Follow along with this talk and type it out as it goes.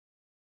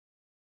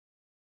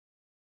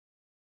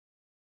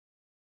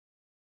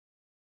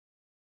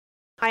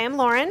I am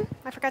Lauren.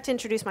 I forgot to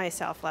introduce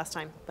myself last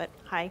time, but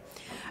hi.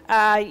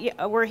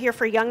 We're here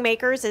for Young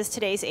Makers as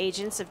today's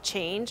agents of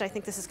change. I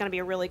think this is going to be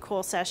a really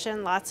cool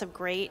session. Lots of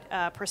great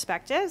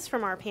perspectives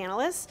from our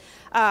panelists.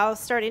 I'll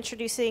start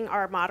introducing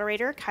our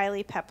moderator,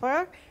 Kylie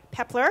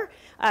Peppler.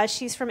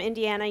 She's from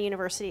Indiana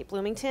University at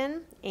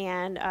Bloomington,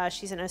 and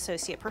she's an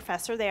associate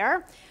professor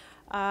there.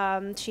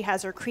 She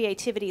has her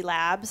creativity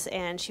labs,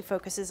 and she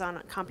focuses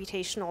on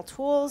computational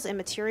tools and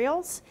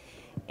materials,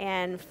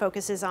 and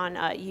focuses on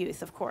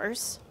youth, of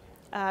course.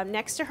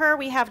 Next to her,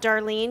 we have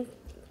Darlene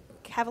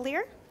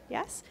Cavalier,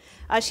 yes?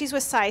 She's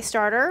with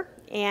SciStarter,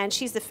 and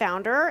she's the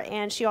founder,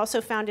 and she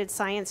also founded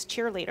Science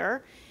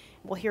Cheerleader.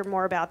 We'll hear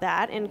more about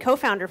that, and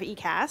co-founder of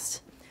eCast.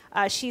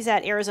 She's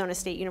at Arizona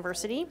State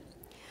University.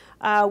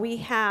 We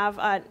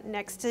have,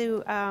 next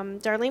to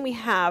Darlene, we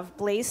have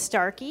Blaze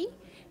Starkey,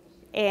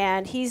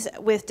 and he's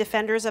with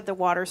Defenders of the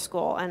Water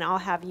School, and I'll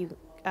have you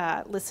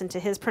listen to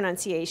his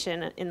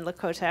pronunciation in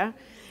Lakota.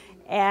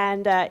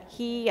 And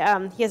he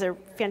has a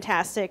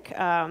fantastic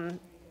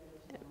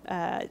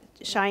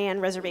Cheyenne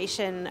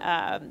Reservation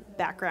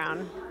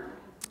background.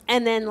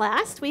 And then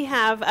last, we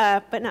have,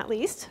 but not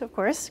least, of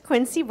course,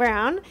 Quincy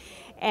Brown.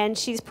 And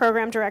she's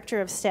Program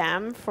Director of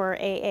STEM for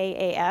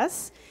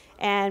AAAS.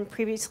 And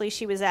previously,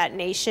 she was at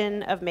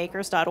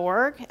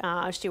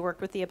nationofmakers.org. She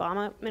worked with the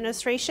Obama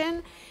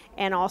administration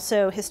and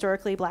also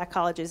historically Black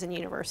colleges and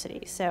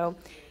universities. So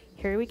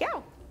here we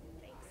go.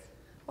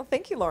 Well,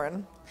 thank you,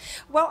 Lauren.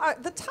 Well,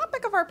 the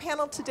topic of our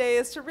panel today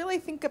is to really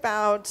think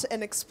about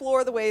and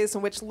explore the ways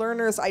in which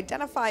learners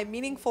identify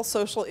meaningful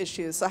social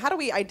issues. So how do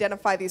we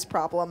identify these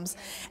problems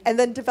and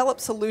then develop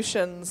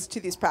solutions to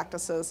these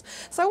practices?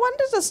 So I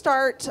wanted to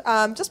start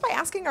just by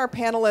asking our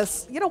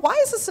panelists, why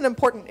is this an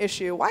important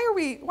issue? Why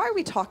are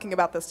we talking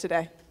about this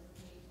today?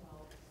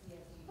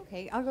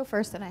 Okay, I'll go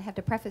first, and I have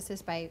to preface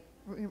this by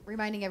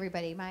reminding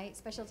everybody, my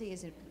specialty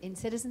is in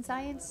citizen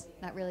science,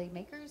 not really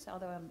makers,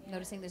 although I'm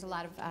noticing there's a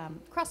lot of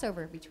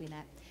crossover between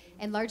that,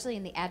 and largely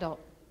in the adult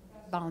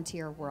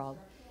volunteer world.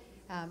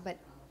 But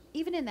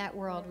even in that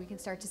world, we can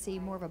start to see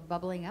more of a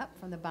bubbling up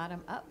from the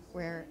bottom up,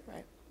 where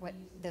what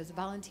those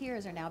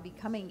volunteers are now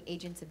becoming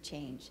agents of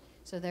change.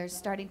 So they're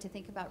starting to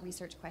think about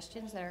research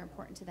questions that are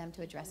important to them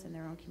to address in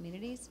their own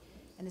communities,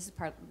 and this is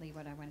partly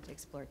what I wanted to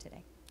explore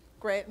today.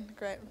 Great,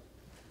 great.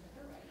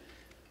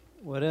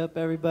 What up,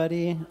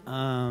 everybody?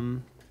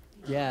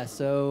 Yeah,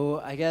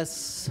 so I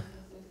guess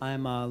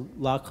I'm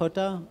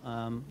Lakota.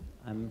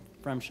 I'm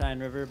from Cheyenne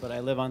River, but I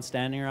live on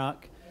Standing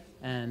Rock.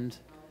 And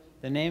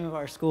the name of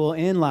our school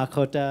in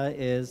Lakota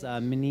is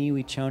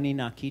wičhóni,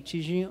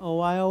 nakíčižiŋ,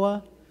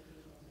 owáyawa.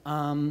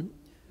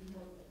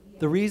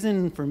 The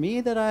reason for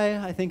me that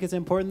I think it's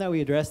important that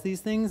we address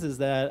these things is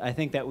that I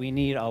think that we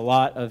need a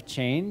lot of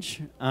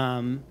change.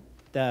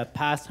 The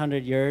past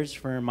 100 years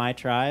for my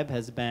tribe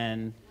has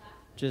been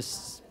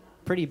just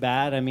pretty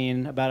bad. I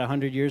mean, about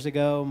 100 years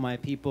ago, my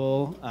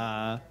people,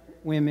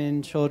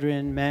 women,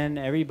 children, men,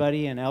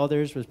 everybody, and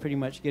elders was pretty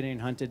much getting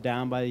hunted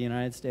down by the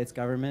United States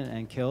government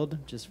and killed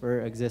just for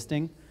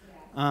existing.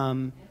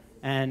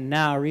 And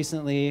now,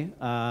 recently,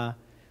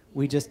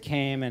 we just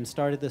came and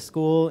started the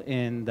school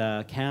in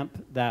the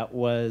camp that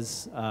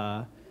was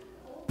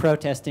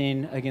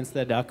protesting against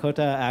the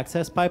Dakota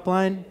Access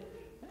Pipeline.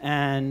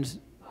 And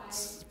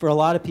for a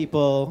lot of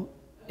people,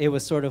 it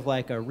was sort of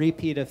like a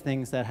repeat of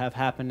things that have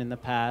happened in the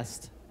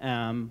past,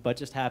 but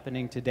just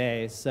happening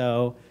today.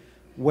 So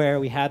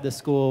where we had the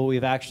school,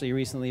 we've actually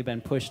recently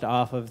been pushed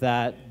off of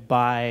that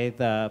by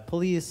the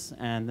police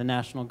and the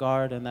National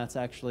Guard, and that's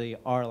actually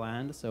our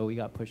land, so we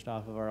got pushed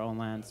off of our own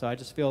land. So I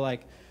just feel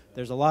like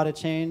there's a lot of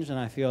change, and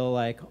I feel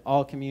like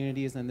all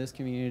communities and this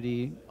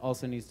community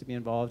also needs to be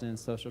involved in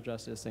social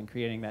justice and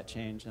creating that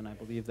change, and I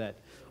believe that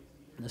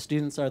the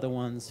students are the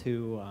ones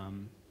who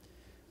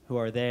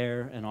are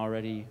there and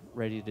already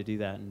ready to do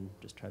that and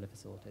just try to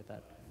facilitate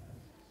that.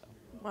 So.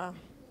 Wow.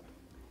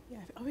 Yeah,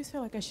 I always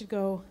feel like I should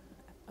go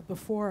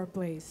before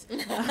Blaze.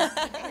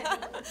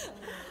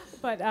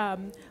 But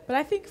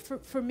I think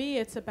for me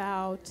it's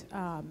about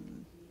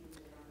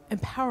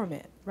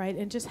empowerment, right?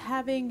 And just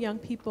having young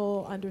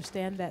people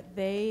understand that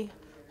they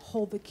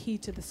hold the key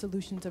to the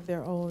solutions of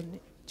their own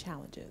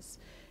challenges.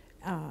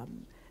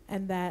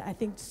 And that I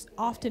think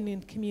often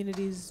in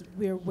communities,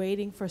 we're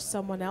waiting for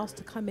someone else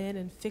to come in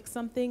and fix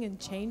something and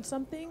change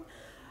something.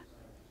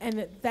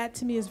 And that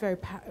to me is very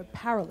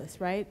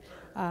powerless, right?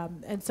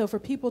 And so for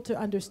people to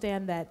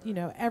understand that,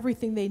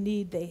 everything they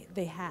need,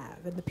 they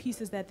have. And the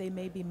pieces that they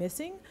may be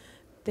missing,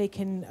 they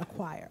can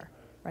acquire,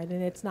 right?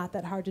 And it's not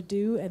that hard to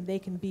do, and they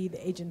can be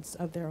the agents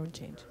of their own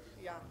change.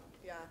 Yeah,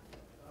 yeah.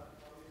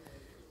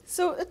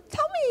 So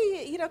tell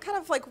me, kind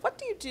of like, what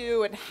do you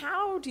do and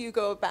how do you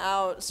go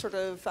about sort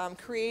of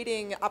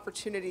creating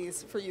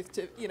opportunities for youth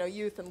to,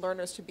 youth and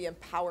learners to be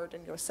empowered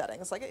in your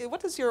settings? Like,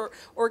 what is your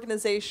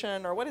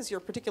organization or what is your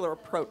particular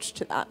approach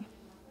to that?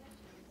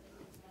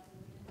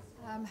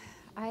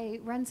 I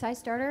run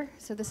SciStarter,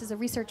 so this is a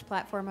research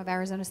platform of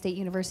Arizona State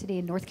University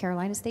and North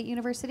Carolina State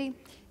University.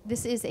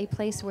 This is a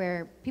place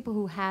where people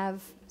who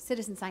have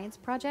citizen science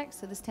projects,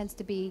 so this tends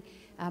to be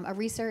a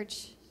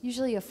research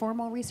usually a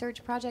formal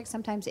research project,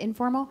 sometimes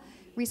informal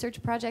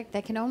research project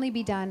that can only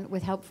be done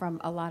with help from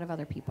a lot of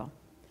other people.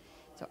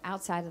 So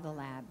outside of the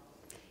lab.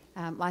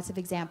 Lots of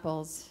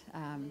examples,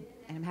 and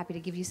I'm happy to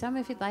give you some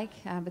if you'd like,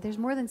 but there's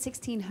more than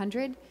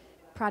 1,600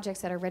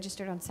 projects that are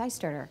registered on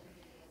SciStarter.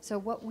 So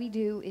what we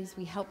do is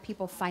we help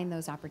people find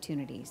those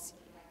opportunities.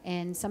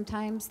 And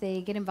sometimes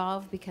they get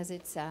involved because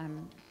it's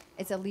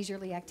a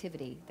leisurely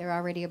activity. They're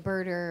already a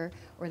birder,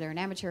 or they're an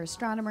amateur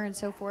astronomer and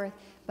so forth.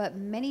 But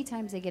many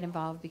times they get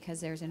involved because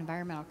there's an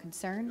environmental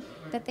concern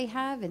that they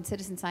have, and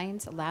citizen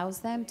science allows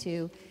them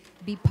to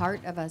be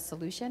part of a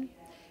solution,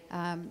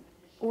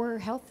 or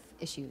health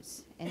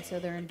issues. And so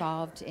they're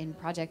involved in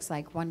projects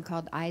like one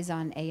called Eyes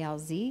on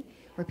ALZ,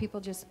 where people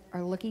just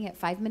are looking at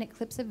 5-minute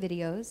clips of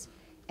videos,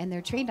 and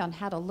they're trained on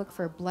how to look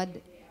for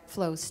blood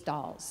flow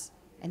stalls.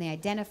 And they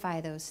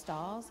identify those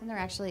stalls, and they're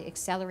actually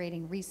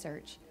accelerating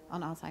research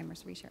on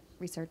Alzheimer's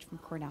research from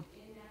Cornell.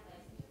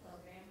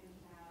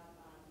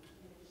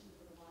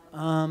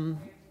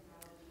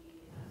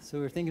 So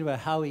we're thinking about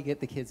how we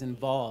get the kids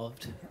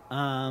involved.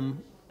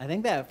 I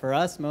think that for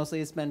us,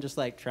 mostly it's been just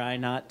like try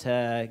not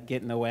to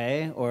get in the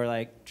way, or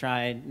like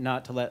try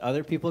not to let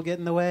other people get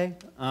in the way.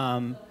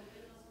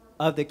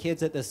 Of the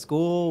kids at the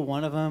school,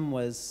 one of them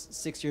was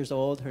 6 years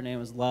old. Her name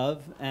was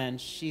Love, and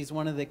she's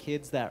one of the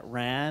kids that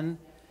ran.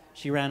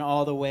 She ran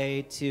all the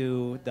way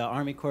to the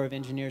Army Corps of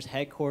Engineers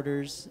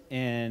headquarters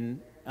in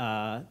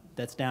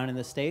that's down in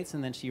the States,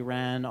 and then she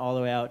ran all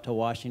the way out to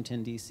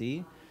Washington,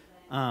 D.C.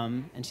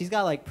 And she's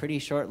got like pretty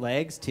short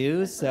legs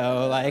too,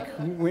 so like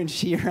when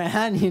she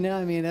ran, you know,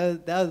 I mean,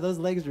 those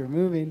legs were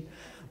moving.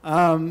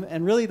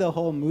 And really the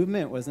whole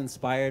movement was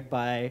inspired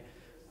by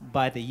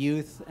the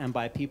youth and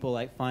by people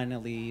like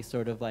finally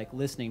sort of like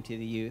listening to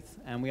the youth.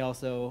 And we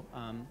also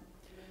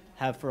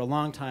have for a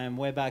long time,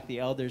 way back, the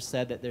elders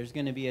said that there's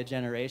going to be a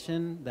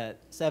generation that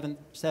seven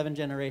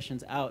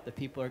generations out, the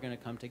people are going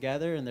to come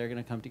together, and they're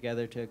going to come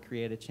together to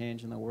create a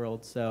change in the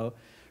world. So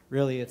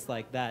really it's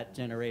like that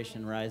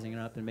generation rising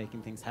up and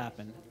making things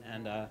happen.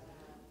 And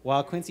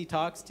while Quincy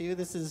talks too,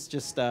 this is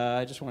just,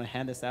 I just want to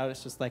hand this out.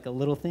 It's just like a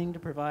little thing to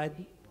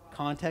provide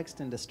context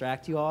and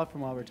distract you all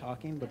from while we're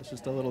talking, but it's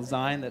just a little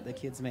sign that the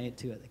kids made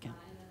too at the camp.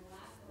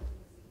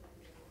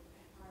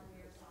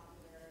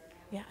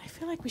 Yeah, I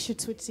feel like we should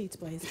switch seats,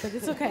 Blaze, but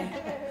it's okay.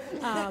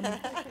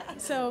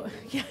 So,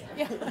 yeah.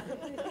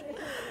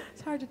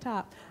 It's hard to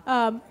top.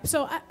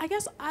 So I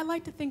guess I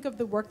like to think of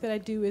the work that I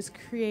do as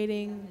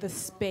creating the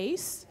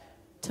space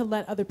to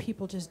let other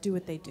people just do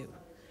what they do,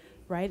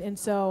 right? And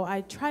so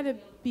I try to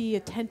be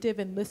attentive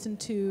and listen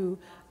to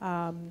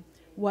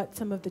what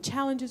some of the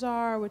challenges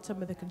are, what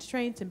some of the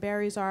constraints and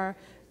barriers are,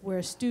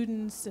 where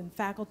students and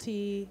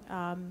faculty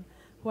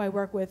who I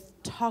work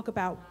with talk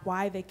about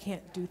why they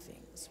can't do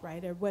things,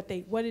 right? Or what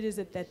it is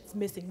that's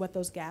missing, what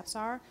those gaps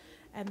are.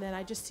 And then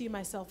I just see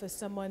myself as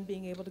someone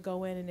being able to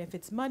go in, and if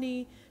it's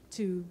money,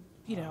 to,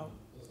 you know,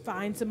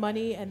 find some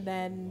money and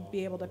then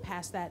be able to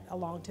pass that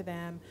along to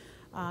them.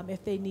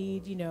 If they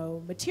need, you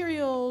know,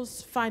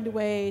 materials, find a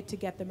way to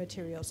get the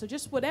materials. So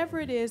just whatever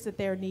it is that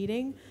they're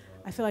needing,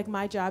 I feel like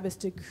my job is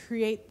to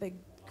create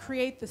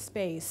the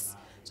space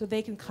so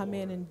they can come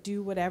in and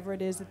do whatever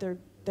it is that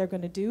they're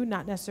going to do,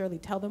 not necessarily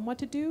tell them what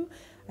to do.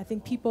 I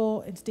think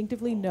people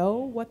instinctively know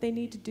what they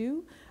need to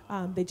do.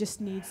 They just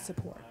need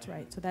support,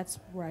 right? So that's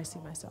where I see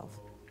myself.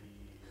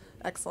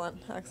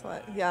 Excellent,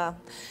 excellent. Yeah,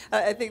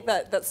 I think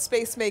that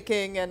space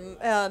making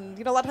and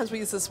you know, a lot of times we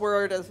use this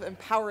word of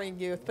empowering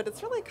youth, but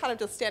it's really kind of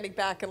just standing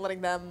back and letting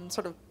them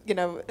sort of, you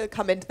know,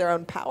 come into their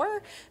own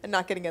power and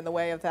not getting in the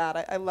way of that.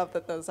 I love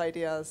those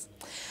ideas.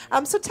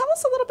 So tell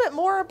us a little bit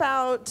more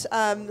about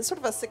sort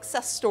of a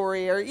success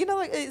story, or, you know,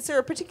 is there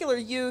a particular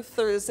youth,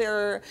 or is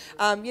there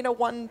you know,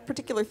 one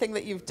particular thing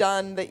that you've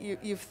done that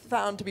you've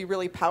found to be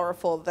really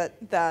powerful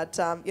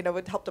that you know,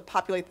 would help to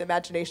populate the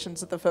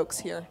imaginations of the folks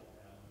here?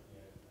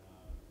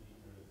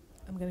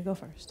 I'm going to go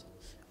first.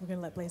 We're going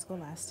to let Blaze go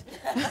last.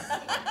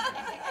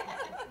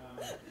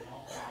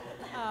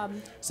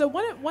 So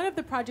one of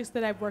the projects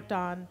that I've worked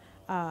on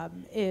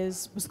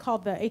was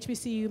called the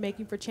HBCU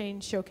Making for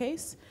Change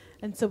Showcase.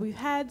 And so we've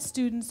had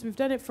students, we've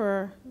done it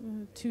for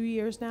 2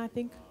 years now, I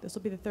think. This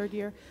will be the third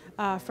year,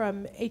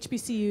 from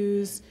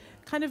HBCUs,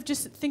 kind of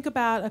just think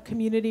about a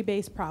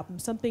community-based problem,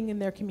 something in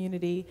their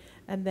community,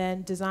 and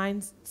then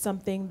design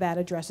something that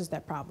addresses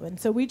that problem. And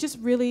so we just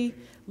really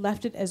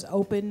left it as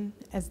open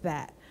as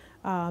that.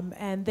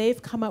 And they've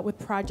come up with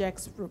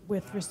projects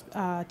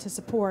to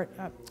support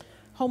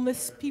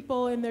homeless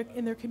people in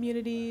their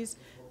communities.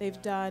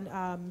 They've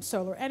done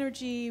solar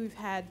energy. We've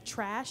had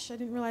trash. I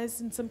didn't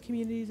realize in some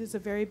communities is a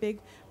very big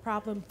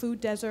problem.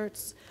 Food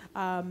deserts.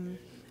 And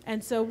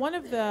so one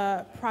of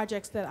the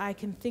projects that I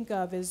can think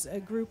of is a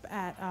group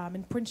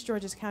in Prince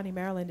George's County,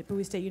 Maryland, at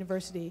Bowie State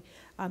University.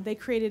 They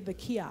created the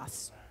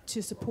kiosks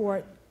to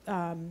support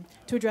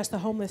to address the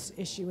homeless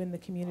issue in the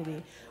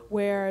community,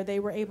 where they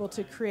were able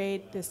to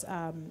create this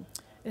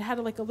it had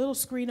like a little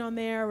screen on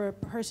there where a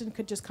person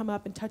could just come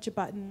up and touch a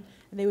button,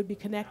 and they would be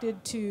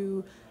connected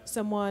to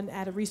someone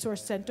at a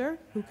resource center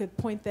who could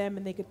point them,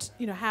 and they could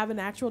have an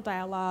actual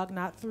dialogue,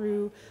 not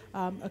through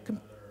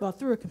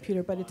through a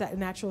computer, but it's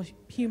an actual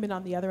human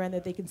on the other end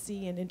that they can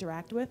see and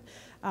interact with,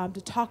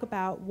 to talk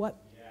about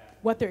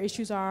what their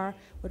issues are,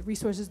 what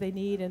resources they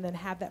need, and then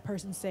have that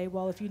person say,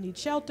 well, if you need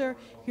shelter,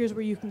 here's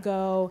where you can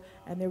go.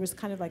 And there was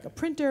kind of like a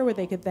printer where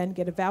they could then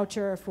get a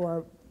voucher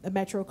for a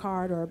Metro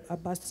card or a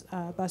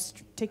bus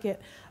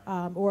ticket,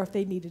 or if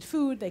they needed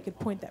food, they could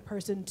point that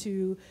person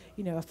to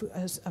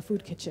a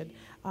food kitchen.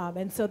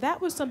 And so that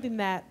was something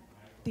that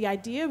the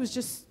idea was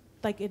just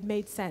like it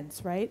made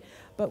sense, right?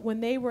 But when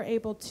they were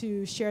able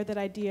to share that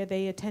idea,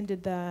 they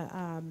attended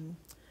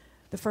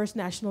the first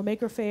National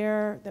Maker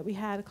Fair that we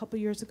had a couple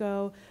years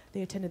ago.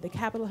 They attended the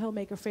Capitol Hill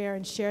Maker Fair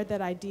and shared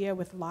that idea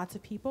with lots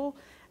of people.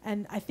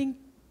 And I think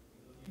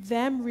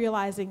them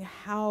realizing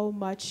how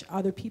much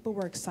other people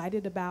were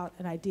excited about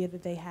an idea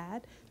that they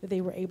had, that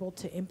they were able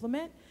to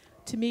implement,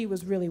 to me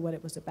was really what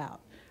it was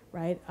about,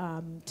 right?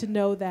 To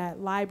know that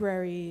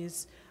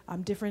libraries,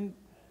 different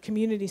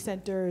community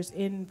centers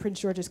in Prince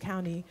George's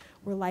County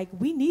were like,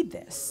 we need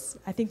this.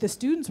 I think the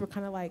students were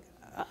kind of like,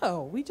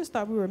 oh, we just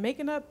thought we were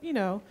making up,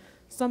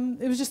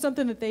 it was just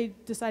something that they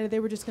decided they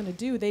were just going to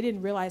do. They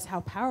didn't realize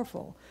how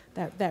powerful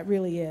that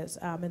really is.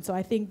 And so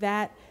I think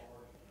that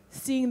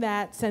seeing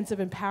that sense of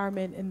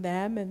empowerment in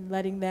them and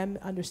letting them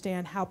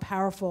understand how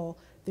powerful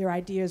their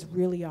ideas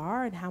really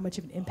are and how much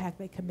of an impact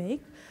they can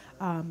make,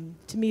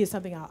 to me is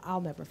something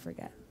I'll never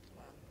forget.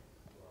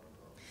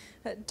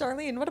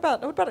 Darlene, what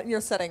about in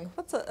your setting?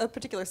 What's a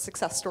particular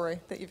success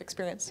story that you've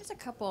experienced? There's a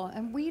couple,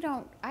 and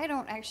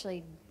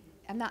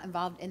I'm not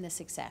involved in the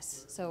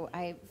success. So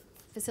I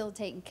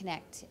facilitate and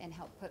connect and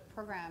help put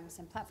programs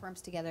and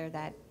platforms together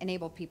that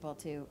enable people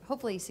to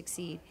hopefully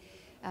succeed.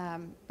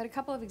 But a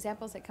couple of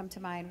examples that come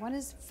to mind. One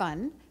is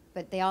fun,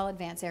 but they all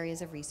advance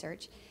areas of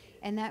research.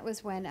 And that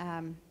was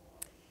when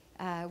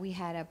we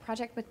had a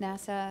project with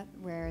NASA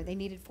where they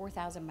needed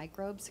 4,000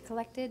 microbes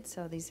collected.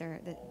 So these are,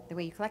 the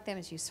way you collect them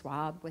is you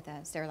swab with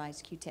a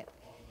sterilized Q-tip.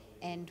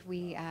 And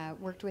we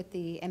worked with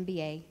the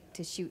MBA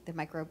to shoot the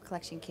microbe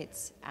collection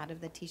kits out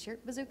of the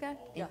T-shirt bazooka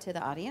into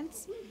the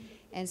audience.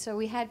 And so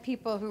we had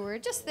people who were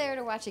just there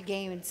to watch a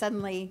game and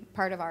suddenly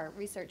part of our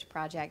research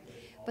project.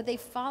 But they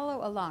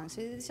follow along.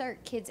 So these are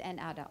kids and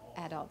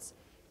adults.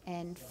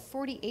 And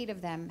 48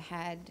 of them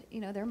had,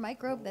 their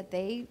microbe that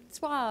they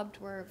swabbed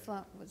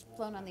was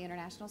flown on the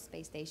International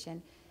Space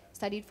Station,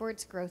 studied for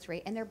its growth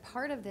rate, and they're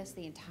part of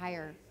the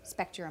entire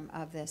spectrum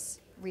of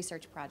this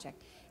research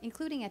project,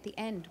 including at the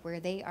end where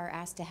they are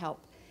asked to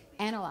help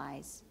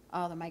analyze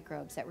all the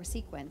microbes that were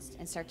sequenced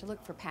and start to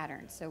look for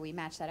patterns. So we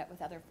match that up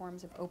with other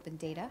forms of open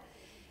data.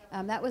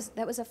 That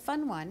was a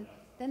fun one.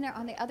 Then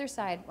on the other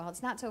side, while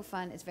it's not so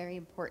fun, it's very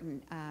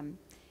important.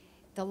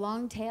 The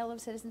long tail of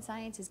citizen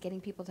science is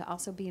getting people to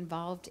also be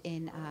involved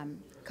in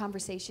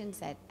conversations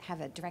that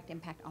have a direct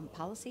impact on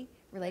policy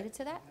related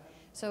to that.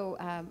 So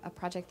a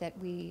project that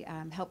we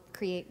help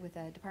create with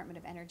the Department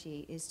of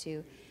Energy is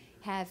to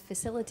have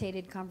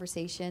facilitated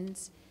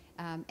conversations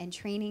and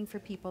training for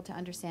people to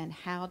understand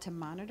how to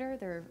monitor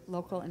their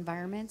local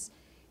environments,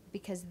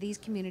 because these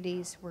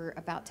communities were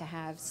about to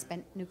have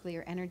spent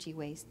nuclear energy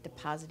waste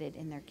deposited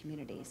in their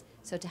communities.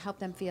 So to help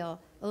them feel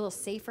a little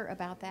safer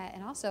about that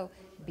and also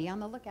be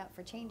on the lookout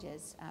for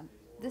changes,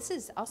 this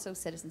is also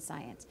citizen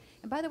science.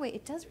 And by the way,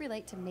 it does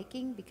relate to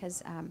making,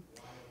 because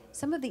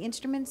some of the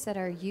instruments that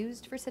are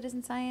used for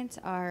citizen science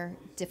are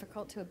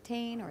difficult to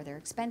obtain or they're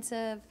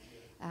expensive.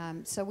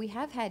 So we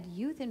have had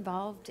youth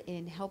involved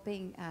in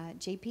helping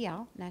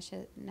JPL,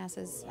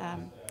 NASA's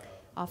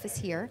office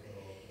here,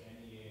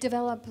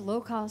 develop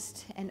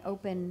low-cost and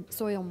open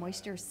soil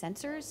moisture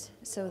sensors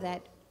so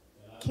that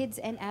kids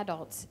and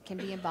adults can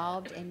be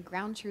involved in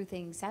ground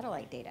truthing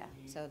satellite data.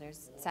 So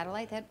there's a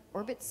satellite that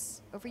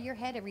orbits over your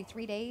head every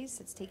 3 days.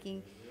 It's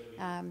taking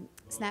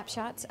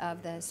snapshots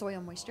of the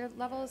soil moisture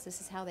levels. This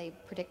is how they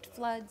predict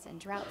floods and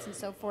droughts and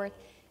so forth.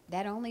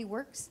 That only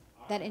works.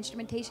 That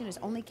instrumentation is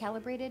only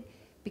calibrated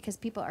because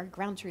people are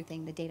ground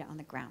truthing the data on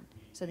the ground.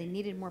 So they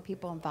needed more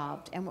people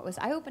involved. And what was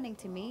eye-opening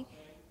to me,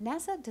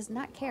 NASA does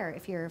not care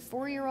if you're a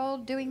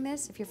 4-year-old doing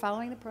this, if you're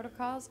following the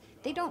protocols.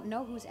 They don't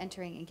know who's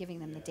entering and giving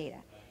them the data.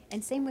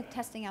 And same with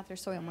testing out their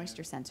soil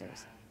moisture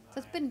sensors. So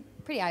it's been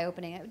pretty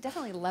eye-opening. It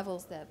definitely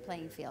levels the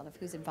playing field of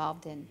who's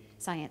involved in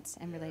science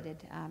and related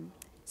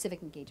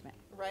civic engagement.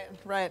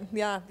 Right.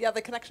 Yeah,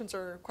 the connections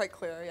are quite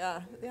clear.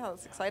 Yeah,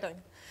 that's exciting.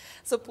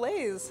 So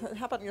Blaze,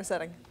 how about in your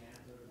setting?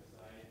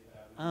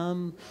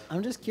 I'm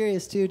just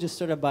curious too, just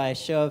sort of by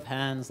show of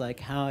hands, like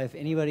did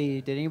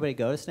anybody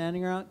go to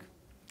Standing Rock?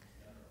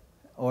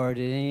 Or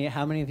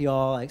how many of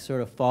y'all like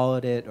sort of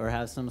followed it or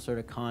have some sort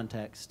of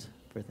context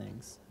for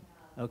things?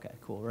 Okay,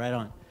 cool, right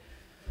on.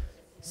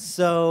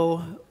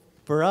 So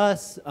for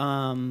us,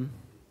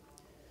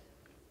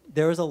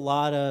 there was a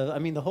lot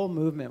of, the whole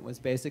movement was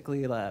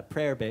basically a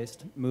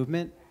prayer-based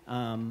movement.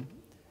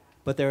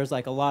 but there was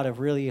like a lot of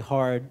really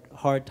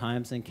hard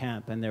times in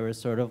camp, and there was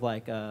sort of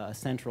like a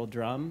central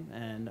drum,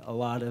 and a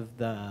lot of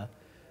the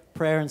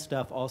prayer and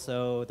stuff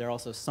also, there are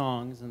also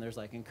songs, and there's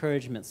like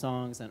encouragement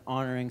songs and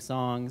honoring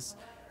songs,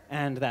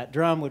 and that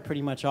drum would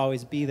pretty much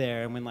always be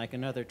there, and when like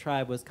another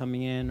tribe was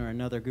coming in or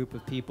another group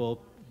of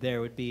people,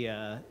 there would be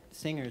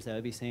singers that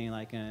would be singing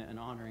like an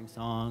honoring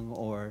song,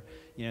 or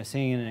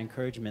singing an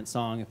encouragement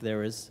song if there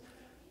was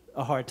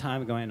a hard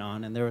time going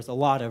on. And there was a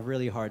lot of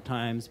really hard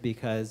times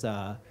because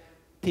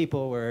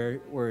people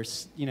were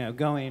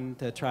going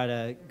to try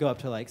to go up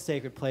to like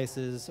sacred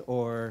places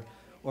or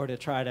to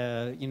try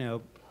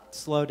to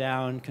slow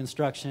down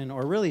construction,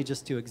 or really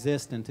just to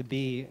exist and to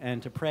be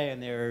and to pray,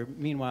 and they were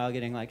meanwhile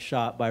getting like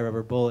shot by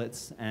rubber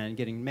bullets and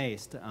getting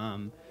maced.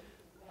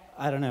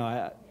 I don't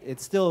know,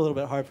 it's still a little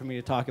bit hard for me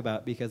to talk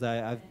about because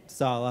I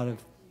saw a lot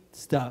of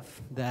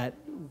stuff that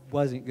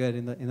wasn't good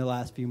in the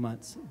last few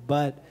months.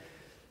 But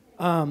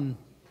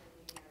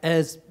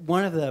as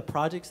one of the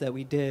projects that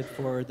we did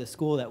for the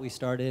school that we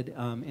started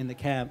in the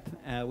camp,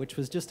 which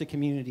was just a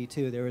community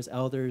too, there was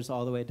elders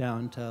all the way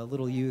down to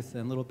little youth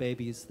and little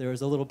babies. There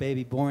was a little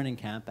baby born in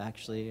camp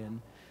actually,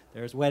 and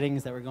there was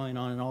weddings that were going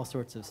on and all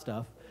sorts of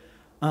stuff.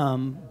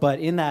 But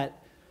in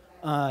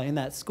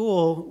that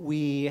school,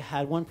 we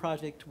had one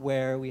project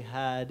where we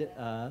had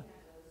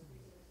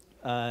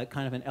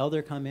kind of an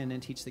elder come in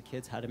and teach the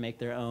kids how to make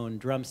their own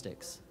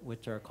drumsticks,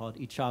 which are called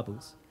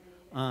ichabus.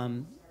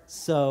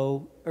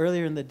 So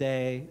earlier in the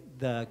day,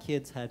 the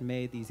kids had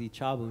made these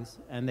ichabus,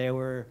 and they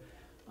were,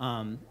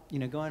 going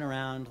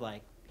around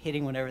like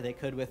hitting whatever they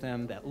could with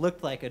them that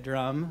looked like a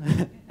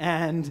drum,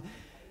 and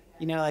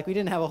like we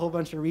didn't have a whole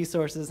bunch of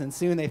resources, and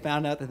soon they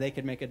found out that they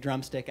could make a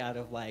drumstick out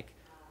of like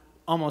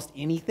almost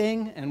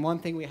anything. And one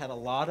thing we had a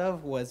lot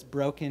of was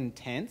broken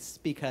tents,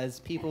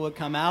 because people would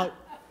come out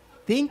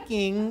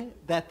thinking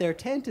that their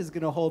tent is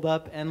going to hold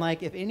up, and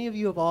like if any of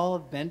you have all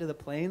been to the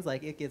plains,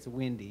 like it gets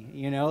windy,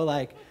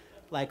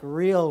 like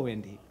real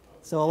windy.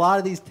 So a lot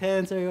of these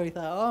tents, everybody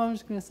thought, oh, I'm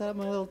just going to set up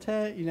my little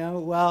tent,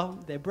 well,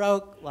 they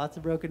broke, lots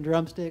of broken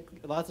drumsticks,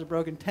 lots of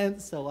broken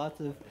tents, so lots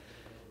of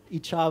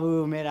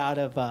ichabu made out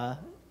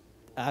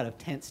of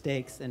tent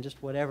stakes and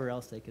just whatever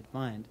else they could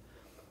find.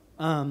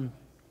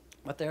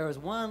 But there was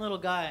one little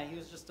guy, he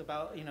was just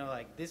about,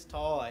 like this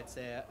tall, I'd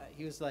say.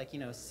 He was like,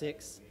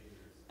 6.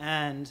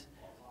 And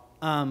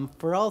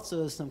for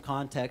also some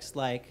context,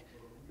 like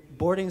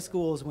boarding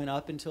schools went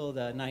up until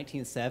the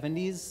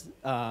 1970s.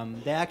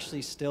 They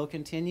actually still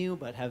continue,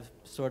 but have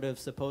sort of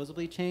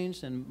supposedly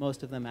changed, and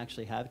most of them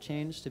actually have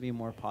changed to be a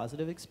more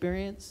positive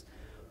experience.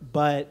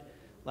 But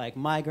like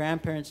my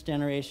grandparents'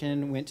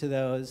 generation went to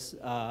those.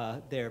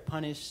 They're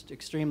punished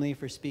extremely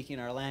for speaking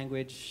our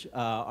language.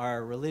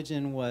 Our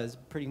religion was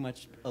pretty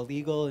much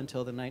illegal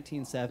until the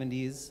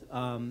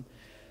 1970s.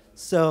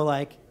 So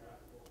like,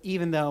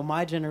 even though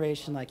my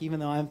generation, like even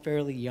though I'm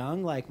fairly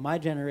young, like my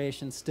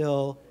generation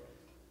still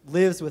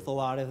lives with a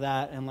lot of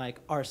that, and like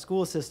our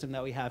school system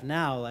that we have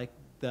now, like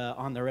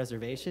on the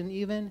reservation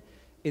even,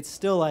 it's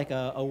still like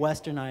a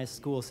westernized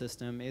school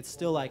system. It's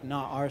still like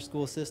not our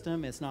school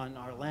system. It's not in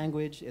our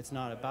language. It's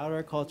not about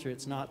our culture.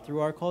 It's not through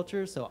our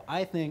culture. So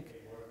I think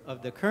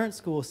of the current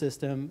school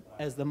system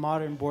as the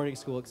modern boarding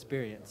school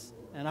experience.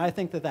 And I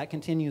think that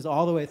continues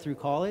all the way through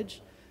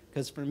college,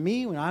 because for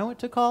me, when I went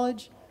to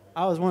college,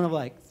 I was one of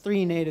like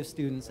 3 native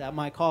students at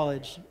my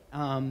college.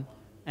 And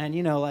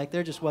like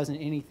there just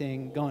wasn't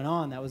anything going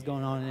on that was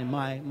going on in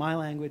my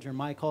language or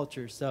my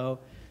culture. So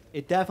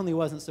it definitely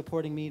wasn't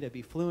supporting me to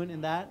be fluent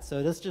in that.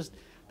 So that's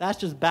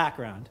just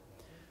background.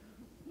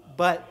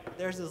 But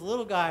there's this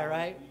little guy,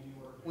 right?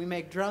 We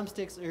make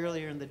drumsticks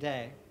earlier in the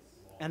day,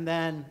 and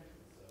then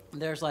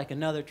there's like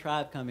another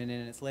tribe coming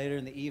in, and it's later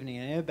in the evening,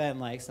 and it had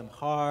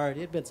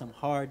been some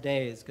hard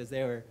days, because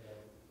the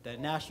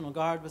National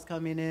Guard was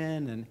coming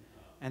in,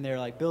 and they're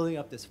like building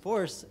up this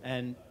force,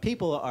 and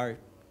people are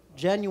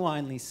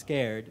genuinely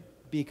scared,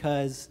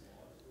 because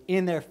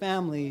in their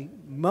family,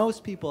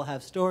 most people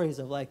have stories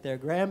of like their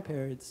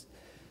grandparents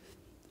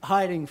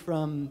hiding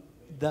from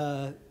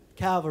the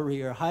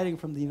cavalry or hiding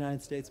from the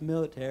United States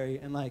military,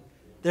 and like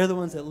they're the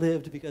ones that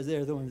lived because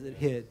they're the ones that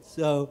hid.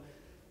 So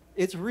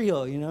it's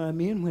real, you know what I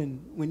mean?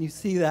 When you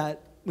see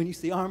that, when you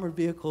see armored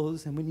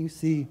vehicles and when you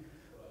see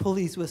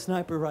police with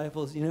sniper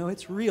rifles,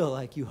 it's real.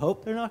 Like you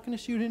hope they're not going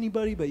to shoot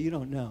anybody, but you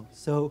don't know.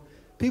 So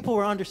people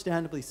were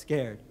understandably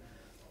scared.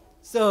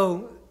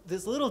 So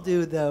this little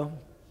dude, though,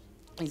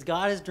 he's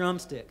got his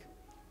drumstick,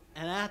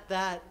 and at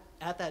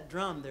that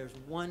drum there's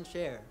one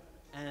chair,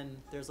 and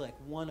there's like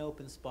one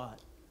open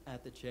spot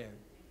at the chair.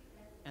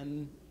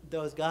 And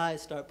those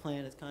guys start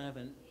playing. It's kind of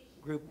a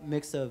group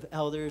mix of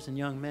elders and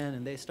young men,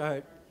 and they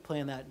start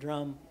playing that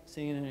drum,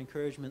 singing an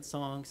encouragement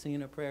song,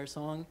 singing a prayer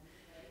song.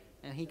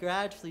 And he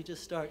gradually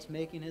just starts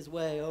making his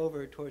way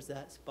over towards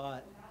that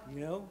spot,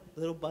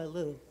 little by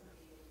little.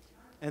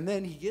 And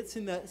then he gets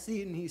in that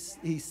seat, and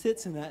he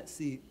sits in that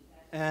seat.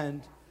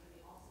 And,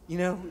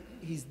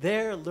 he's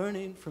there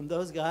learning from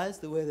those guys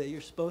the way that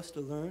you're supposed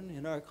to learn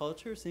in our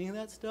culture, seeing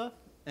that stuff.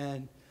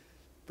 And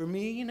for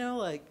me,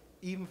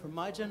 even for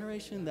my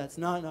generation, that's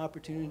not an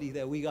opportunity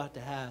that we got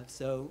to have.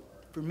 So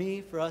for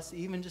me, for us,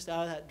 even just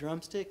out of that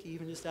drumstick,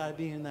 even just out of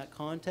being in that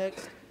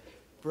context,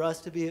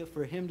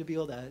 for him to be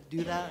able to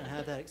do that and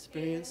have that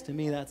experience, to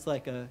me, that's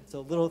like it's a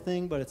little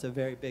thing, but it's a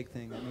very big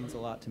thing. That means a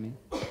lot to me.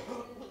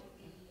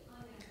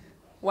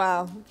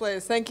 Wow,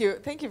 Blaze, thank you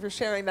for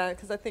sharing that,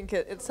 because I think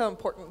it's so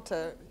important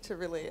to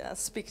really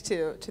speak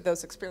to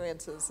those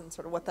experiences and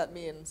sort of what that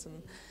means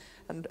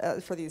and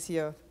for these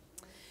youth.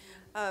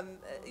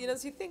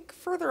 As you think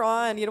further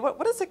on,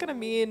 what is it going to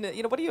mean?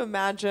 What do you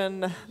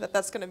imagine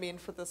that's going to mean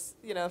for this,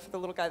 for the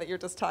little guy that you're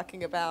just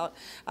talking about?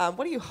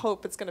 What do you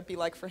hope it's going to be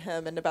like for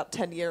him in about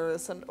 10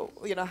 years? And,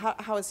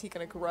 how is he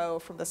going to grow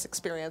from this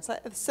experience?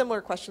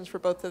 Similar questions for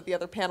both of the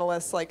other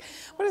panelists. Like,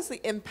 what is the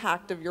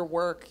impact of your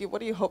work? What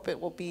do you hope it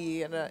will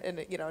be in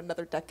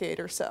another decade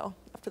or so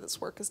after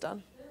this work is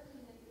done?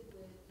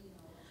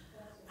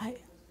 I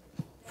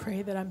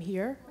pray that I'm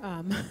here.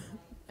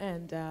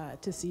 And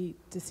to see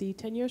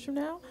 10 years from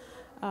now.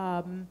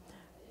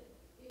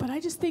 But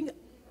I just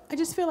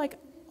feel like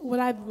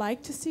what I'd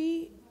like to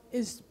see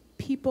is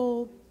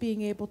people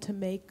being able to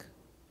make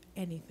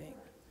anything,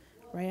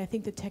 right? I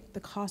think the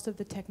cost of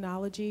the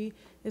technology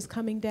is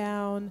coming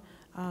down.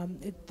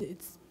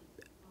 It's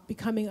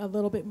becoming a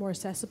little bit more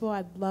accessible.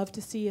 I'd love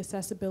to see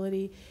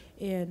accessibility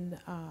in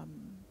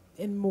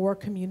more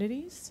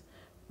communities,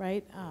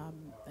 right?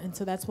 And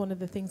so that's one of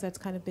the things that's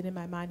kind of been in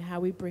my mind, how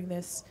we bring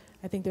this.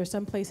 I think there's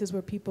some places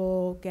where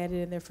people get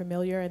it and they're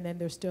familiar, and then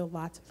there's still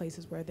lots of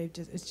places where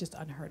it's just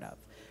unheard of,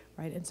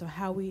 right? And so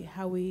how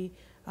we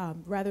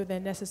rather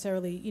than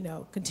necessarily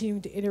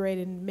continuing to iterate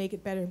and make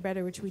it better and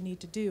better, which we need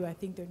to do, I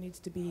think there needs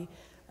to be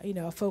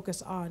a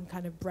focus on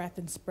kind of breadth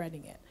and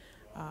spreading it.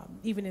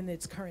 Even in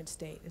its current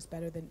state, is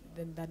better than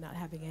not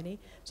having any.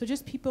 So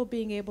just people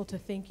being able to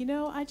think,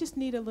 I just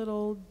need a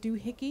little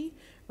doohickey,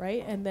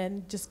 right? And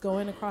then just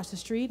going across the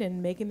street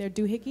and making their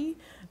doohickey.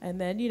 And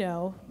then,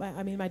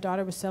 my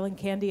daughter was selling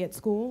candy at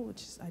school,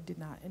 which I did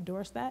not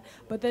endorse that.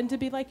 But then to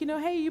be like,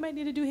 hey, you might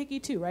need a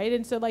doohickey too, right?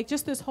 And so like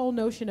just this whole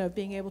notion of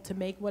being able to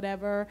make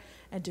whatever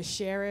and to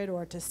share it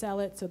or to sell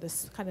it. So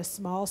this kind of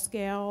small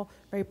scale,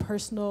 very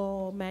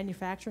personal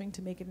manufacturing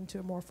to make it into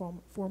a more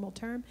formal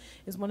term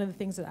is one of the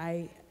things that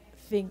I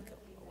think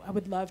I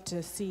would love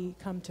to see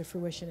come to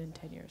fruition in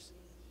 10 years.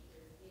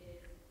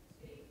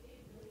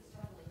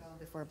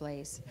 Before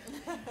Blaze.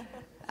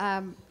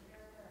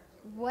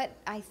 What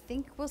I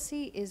think we'll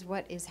see is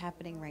what is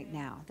happening right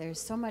now.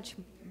 There's so much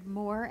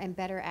more and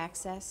better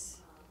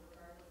access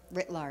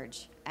writ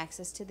large.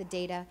 Access to the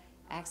data,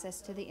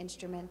 access to the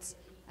instruments.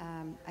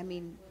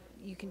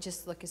 You can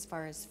just look as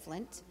far as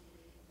Flint.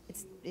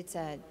 It's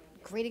a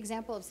great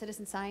example of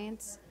citizen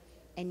science,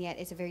 and yet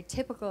it's a very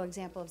typical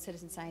example of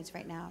citizen science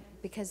right now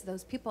because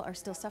those people are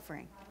still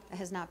suffering. It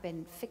has not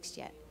been fixed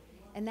yet.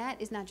 And that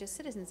is not just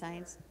citizen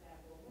science,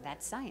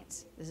 that's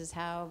science. This is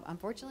how,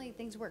 unfortunately,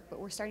 things work. But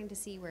we're starting to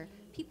see where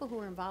people who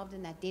are involved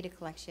in that data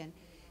collection,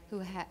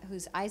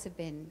 whose eyes have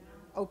been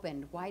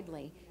opened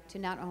widely to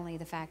not only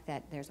the fact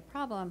that there's a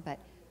problem, but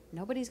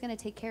nobody's going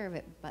to take care of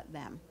it but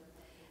them,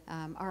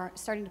 are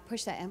starting to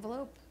push that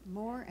envelope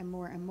more and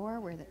more and more,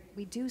 where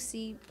we do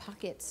see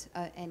pockets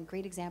and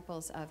great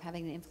examples of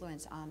having an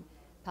influence on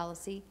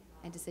policy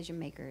and decision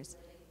makers.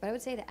 But I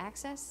would say the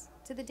access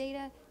to the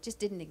data just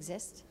didn't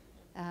exist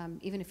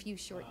even a few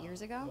short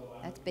years ago.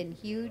 That's been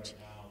huge.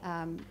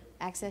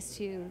 Access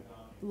to,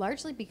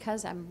 largely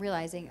because I'm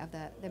realizing of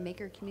the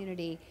maker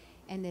community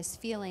and this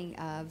feeling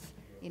of,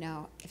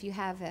 if you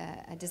have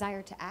a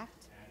desire to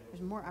act,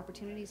 there's more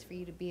opportunities for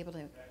you to be able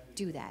to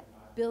do that,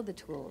 build the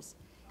tools,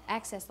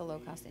 access the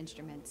low-cost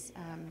instruments,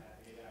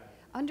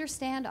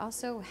 understand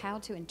also how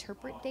to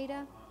interpret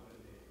data.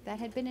 That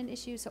had been an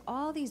issue. So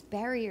all these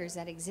barriers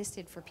that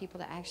existed for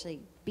people to actually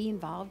be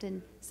involved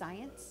in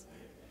science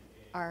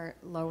are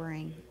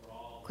lowering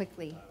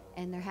quickly,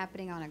 and they're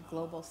happening on a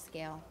global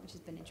scale, which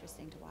has been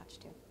interesting to watch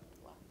too.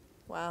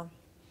 Wow.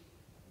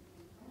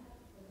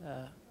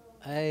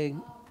 I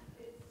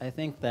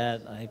think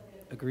that I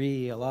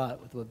agree a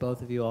lot with what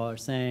both of you all are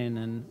saying,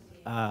 and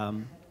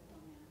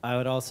I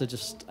would also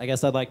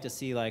I'd like to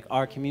see like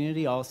our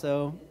community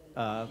also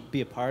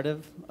be a part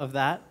of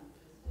that.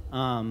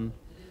 And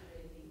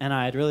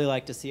I'd really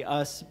like to see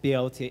us be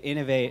able to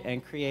innovate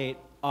and create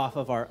off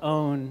of our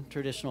own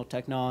traditional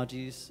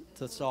technologies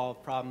to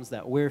solve problems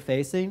that we're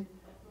facing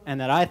and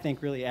that I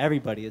think really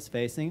everybody is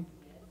facing.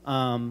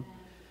 And,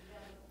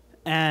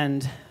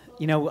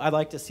 I'd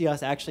like to see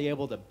us actually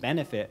able to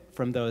benefit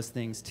from those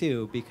things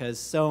too, because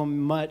so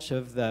much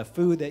of the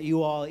food that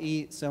you all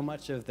eat, so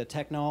much of the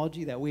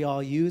technology that we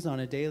all use on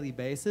a daily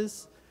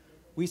basis,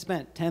 we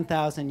spent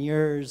 10,000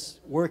 years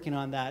working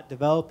on that,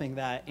 developing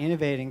that,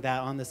 innovating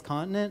that on this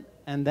continent,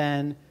 and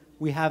then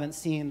we haven't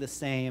seen the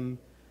same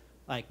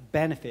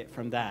benefit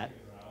from that.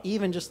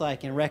 Even just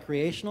like in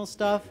recreational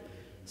stuff,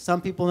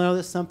 some people know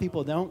this, some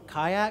people don't.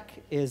 Kayak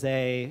it's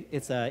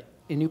a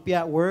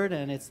Inupiat word,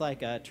 and it's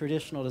like a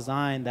traditional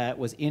design that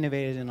was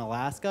innovated in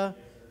Alaska.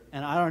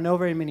 And I don't know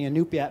very many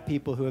Inupiat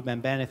people who have been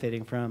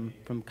benefiting from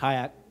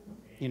kayak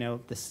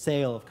the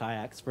sale of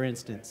kayaks, for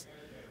instance.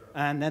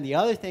 And then the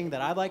other thing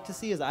that I'd like to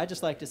see is I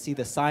just like to see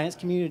the science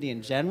community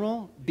in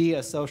general be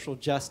a social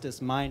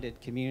justice-minded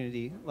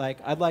community. Like,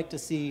 I'd like to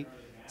see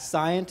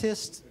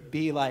scientists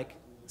be like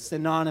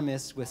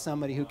synonymous with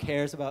somebody who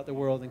cares about the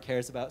world and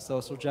cares about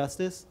social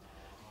justice.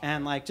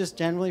 And like just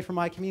generally for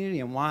my community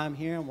and why I'm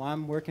here and why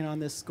I'm working on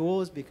this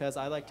school is because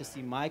I like to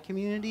see my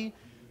community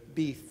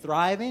be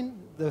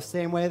thriving the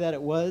same way that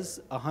it was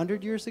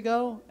 100 years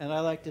ago. And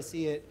I like to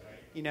see it,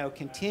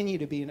 continue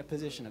to be in a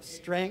position of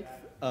strength,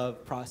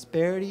 of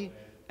prosperity,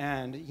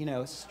 and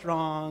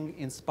strong,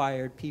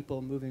 inspired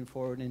people moving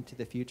forward into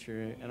the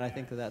future. And I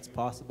think that that's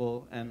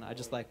possible, and I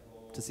just like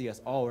to see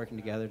us all working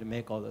together to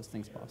make all those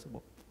things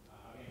possible.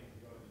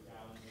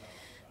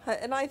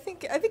 And I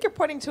think you're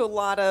pointing to a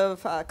lot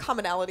of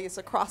commonalities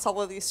across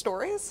all of these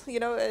stories.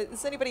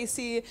 Does anybody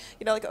see,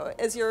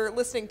 as you're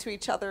listening to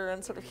each other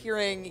and sort of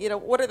hearing,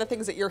 what are the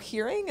things that you're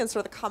hearing and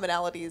sort of the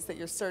commonalities that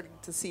you're starting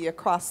to see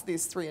across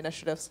these three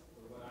initiatives?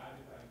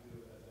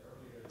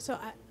 So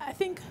I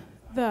think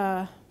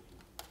the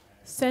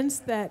sense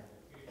that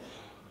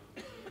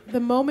the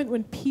moment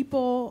when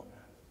people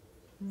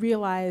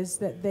realize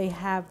that they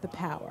have the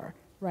power,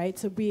 right?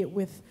 So be it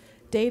with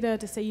data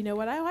to say,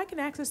 I can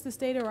access this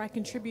data, or I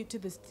can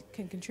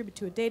contribute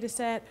to a data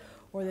set,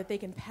 or that they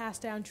can pass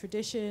down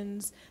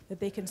traditions,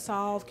 that they can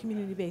solve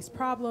community-based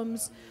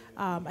problems.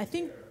 I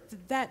think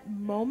that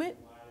moment,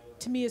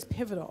 to me, is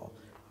pivotal,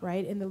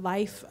 right, in the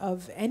life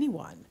of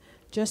anyone.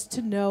 Just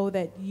to know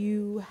that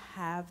you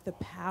have the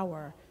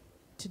power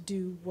to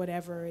do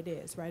whatever it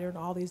is, right, or in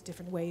all these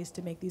different ways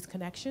to make these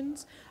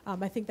connections.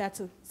 I think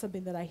that's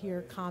something that I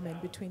hear common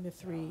between the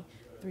three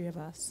of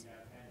us.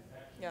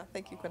 Yeah,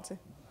 thank you, Quincy.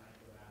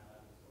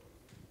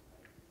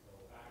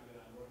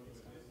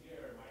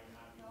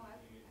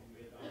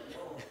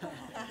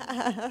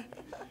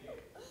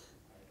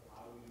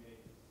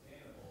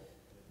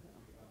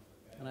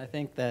 And I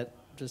think that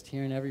just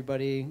hearing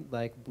everybody,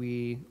 like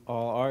we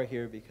all are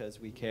here because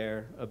we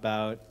care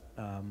about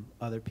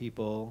other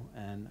people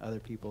and other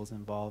people's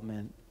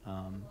involvement.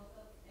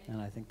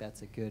 And I think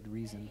that's a good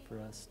reason for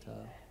us to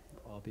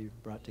all be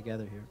brought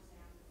together here.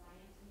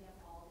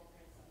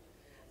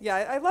 Yeah,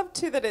 I love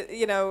too that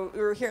we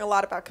were hearing a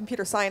lot about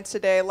computer science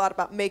today, a lot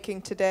about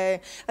making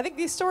today. I think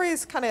these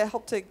stories kind of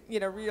help to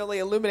really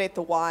illuminate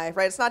the why,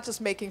 right? It's not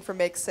just making for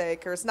make's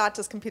sake, or it's not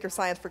just computer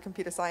science for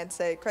computer science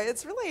sake, right?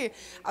 It's really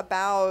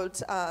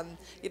about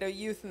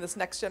youth in this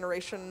next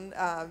generation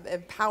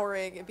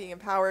empowering and being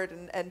empowered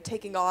and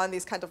taking on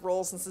these kinds of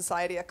roles in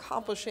society,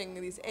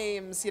 accomplishing these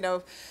aims,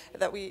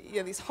 that we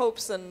these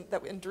hopes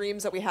and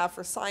dreams that we have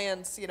for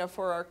science,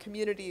 for our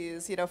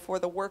communities, for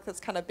the work that's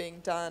kind of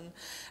being done.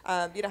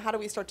 How do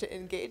we start to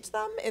engage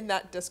them in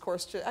that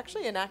discourse to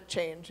actually enact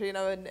change,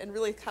 and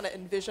really kind of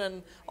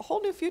envision a whole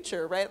new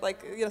future, right?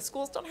 Like,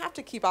 schools don't have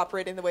to keep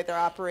operating the way they're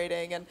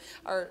operating, and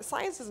our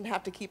science doesn't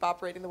have to keep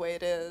operating the way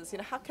it is.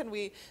 How can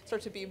we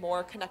start to be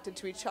more connected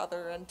to each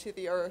other and to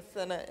the earth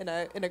in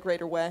a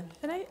greater way?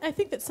 And I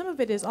think that some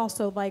of it is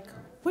also like,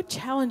 what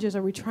challenges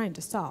are we trying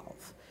to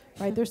solve,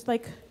 right? There's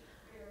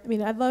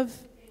I love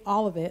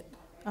all of it,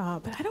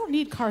 but I don't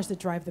need cars that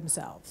drive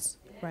themselves,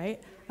 right?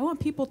 I want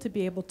people to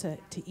be able to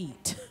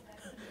eat,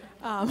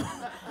 and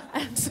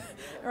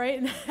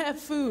have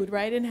food,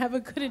 right, and have a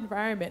good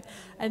environment.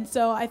 And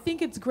so I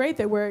think it's great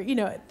that we're,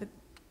 that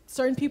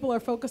certain people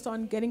are focused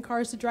on getting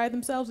cars to drive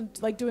themselves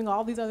and doing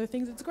all these other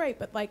things. It's great,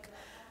 but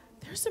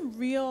there's some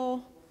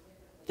real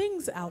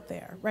things out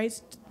there, right?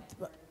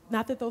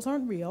 Not that those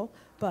aren't real,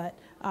 but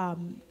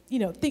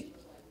think.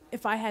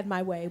 If I had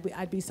my way,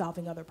 I'd be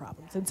solving other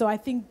problems. And so I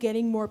think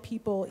getting more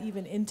people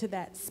even into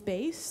that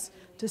space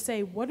to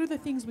say, what are the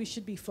things we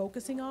should be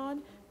focusing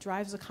on,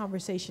 drives the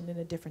conversation in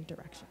a different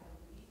direction.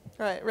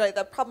 Right.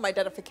 That problem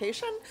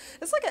identification,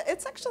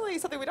 it's actually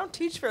something we don't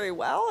teach very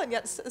well, and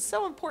yet it's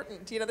so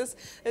important. This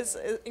is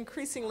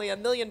increasingly a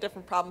million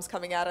different problems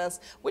coming at us.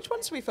 Which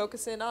ones do we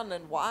focus in on,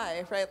 and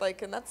why?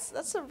 Right? And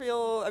that's a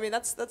real.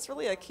 That's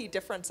really a key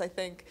difference, I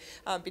think,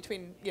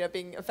 between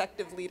being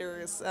effective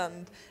leaders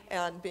and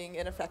being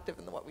ineffective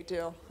in what we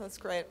do. That's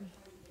great.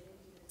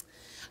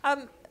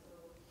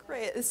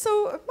 Great.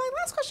 So my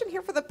last question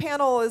here for the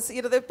panel is,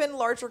 there have been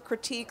larger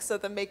critiques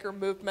of the maker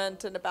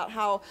movement and about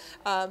how,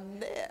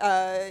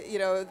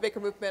 the maker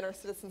movement or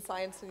citizen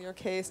science in your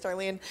case,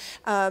 Darlene,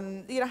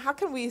 how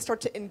can we start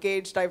to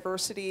engage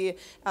diversity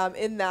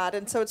in that?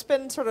 And so it's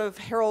been sort of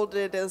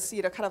heralded as,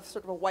 kind of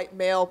sort of a white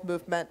male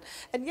movement.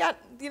 And yet,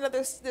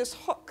 there's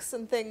hooks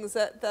and things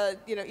that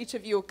each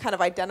of you kind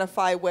of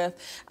identify with.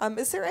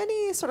 Is there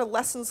any sort of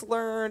lessons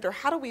learned, or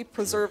how do we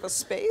preserve a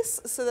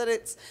space so that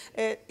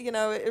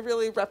it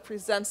really represents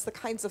the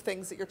kinds of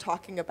things that you're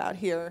talking about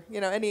here?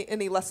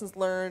 Any lessons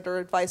learned or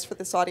advice for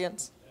this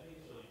audience?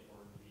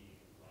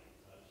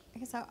 I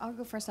guess I'll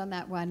go first on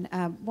that one.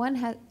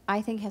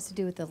 I think has to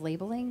do with the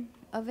labeling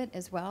of it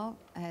as well.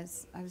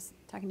 As I was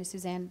talking to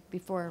Suzanne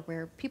before,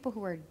 where people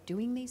who are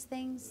doing these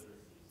things,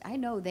 I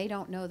know they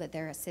don't know that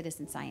they're a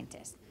citizen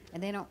scientist,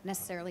 and they don't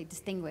necessarily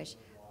distinguish,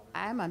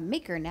 I'm a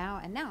maker now,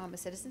 and now I'm a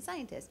citizen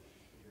scientist.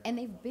 And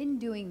they've been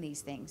doing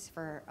these things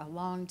for a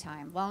long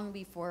time, long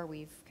before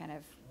we've kind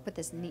of put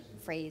this neat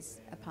phrase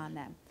upon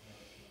them.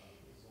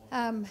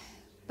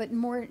 But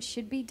more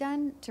should be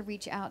done to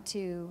reach out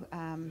to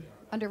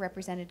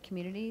underrepresented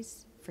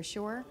communities, for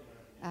sure.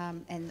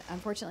 And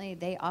unfortunately,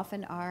 they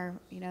often are,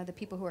 the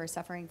people who are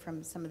suffering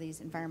from some of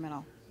these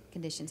environmental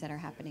conditions that are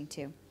happening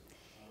too.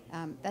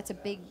 That's a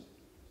big,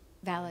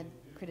 valid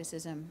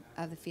criticism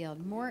of the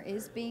field. More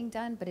is being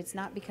done, but it's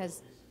not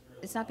because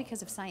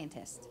of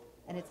scientists,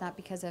 and it's not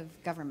because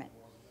of government.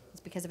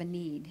 It's because of a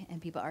need,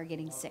 and people are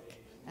getting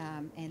sick,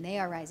 and they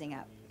are rising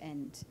up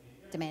and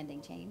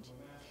demanding change.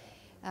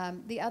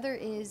 The other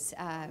is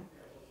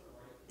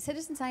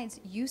citizen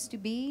science used to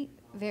be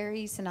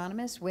very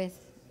synonymous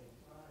with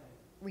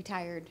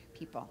retired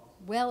people,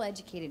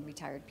 well-educated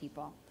retired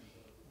people.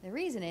 The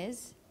reason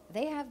is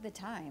they have the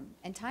time,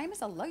 and time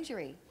is a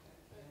luxury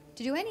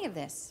to do any of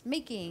this.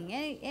 Making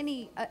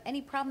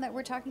any problem that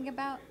we're talking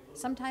about,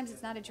 sometimes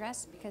it's not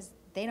addressed because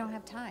they don't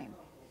have time.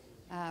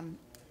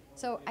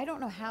 So I don't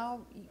know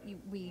how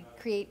we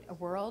create a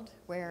world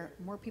where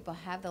more people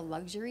have the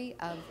luxury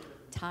of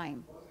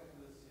time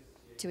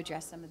to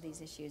address some of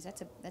these issues.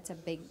 That's a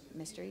big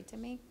mystery to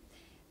me,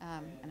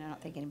 and I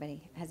don't think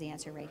anybody has the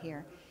answer right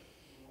here.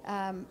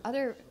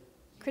 Other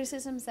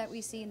criticisms that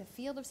we see in the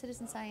field of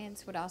citizen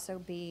science would also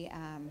be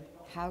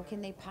how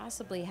can they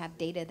possibly have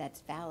data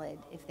that's valid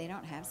if they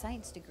don't have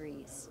science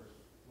degrees?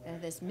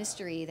 This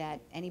mystery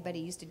that anybody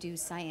used to do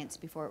science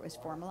before it was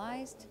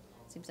formalized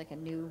seems like a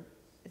new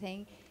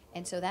thing,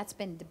 and so that's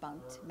been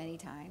debunked many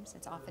times.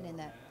 It's often in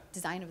the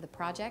design of the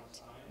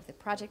project. If the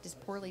project is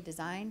poorly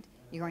designed,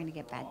 you're going to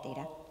get bad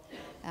data.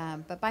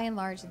 But by and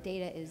large, the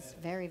data is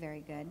very,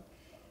 very good.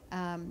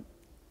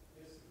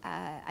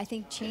 I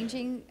think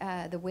changing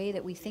the way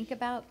that we think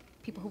about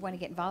people who want to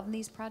get involved in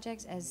these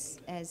projects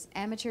as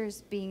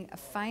amateurs being a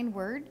fine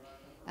word,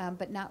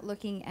 but not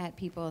looking at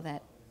people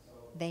that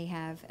they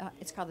have,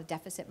 it's called the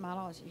deficit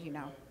model, as you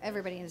know.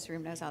 Everybody in this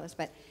room knows all this,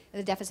 but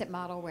the deficit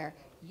model where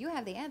you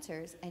have the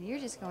answers and you're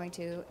just going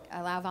to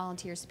allow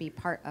volunteers to be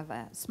part of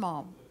a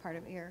small part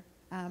of your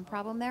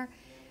problem there.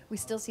 We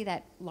still see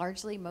that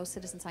largely most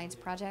citizen science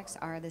projects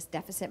are this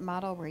deficit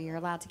model where you're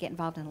allowed to get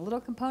involved in a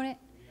little component,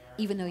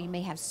 even though you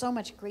may have so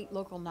much great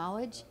local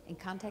knowledge and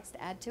context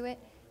to add to it.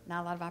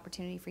 Not a lot of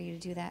opportunity for you to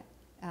do that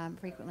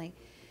frequently.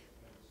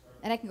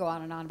 And I can go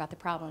on and on about the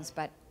problems,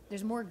 but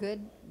there's more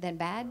good than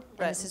bad, and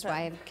Right, this is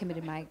why I've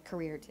committed my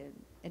career to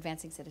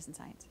advancing citizen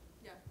science.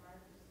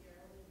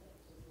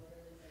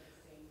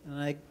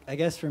 And I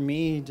guess for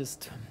me,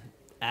 just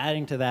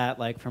adding to that,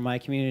 like for my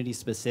community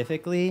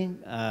specifically,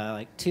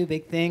 like two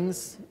big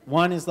things.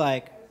 One is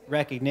like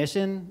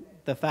recognition,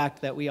 the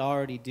fact that we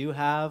already do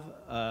have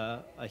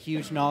a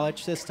huge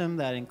knowledge system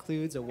that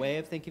includes a way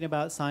of thinking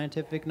about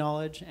scientific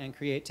knowledge and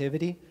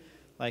creativity.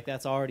 Like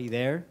that's already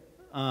there.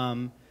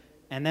 And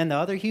then the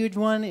other huge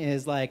one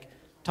is like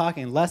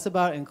talking less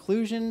about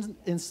inclusion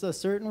in a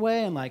certain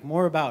way and like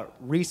more about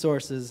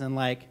resources, and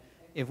like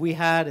if we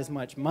had as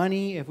much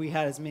money, if we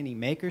had as many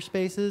maker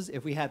spaces,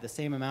 if we had the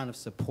same amount of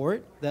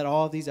support that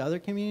all of these other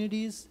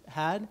communities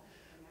had,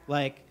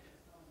 like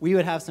we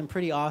would have some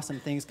pretty awesome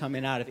things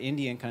coming out of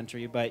Indian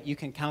country. But you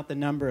can count the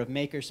number of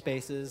maker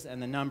spaces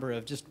and the number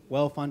of just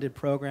well-funded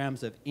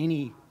programs of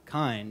any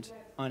kind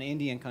on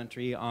Indian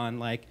country on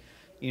like,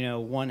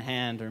 one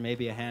hand or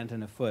maybe a hand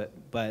and a foot.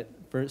 But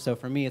so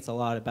for me, it's a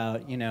lot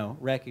about,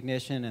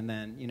 recognition and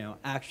then,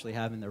 actually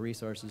having the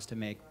resources to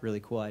make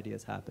really cool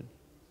ideas happen.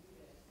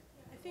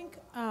 I think,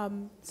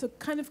 so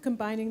kind of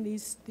combining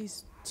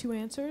these two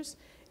answers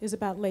is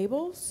about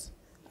labels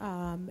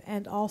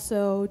and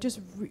also just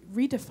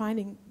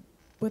redefining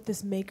what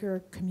this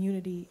maker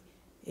community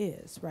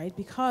is, right?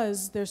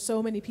 Because there's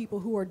so many people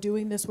who are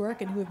doing this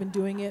work and who have been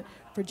doing it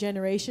for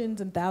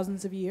generations and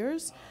thousands of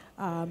years,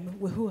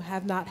 who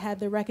have not had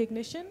the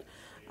recognition.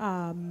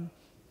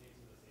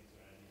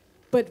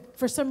 But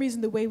for some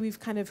reason, the way we've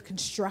kind of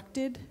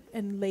constructed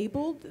and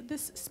labeled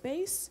this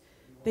space,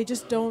 they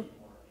just don't,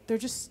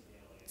 it's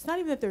not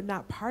even that they're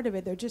not part of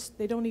it,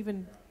 they don't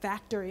even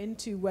factor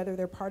into whether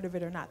they're part of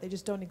it or not. They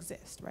just don't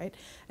exist, right?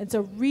 And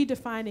so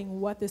redefining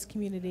what this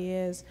community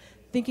is,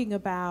 thinking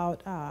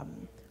about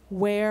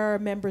where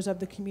members of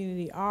the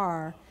community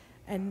are,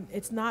 and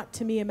it's not,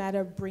 to me, a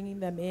matter of bringing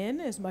them in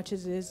as much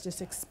as it is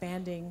just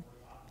expanding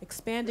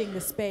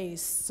the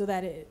space so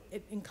that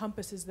it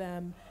encompasses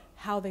them,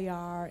 how they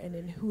are and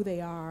in who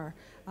they are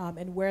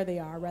and where they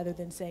are, rather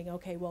than saying,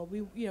 okay, well,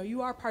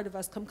 you are part of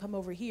us, come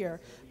over here.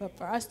 But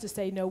for us to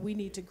say, no, we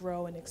need to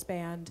grow and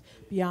expand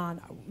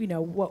beyond,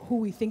 who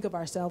we think of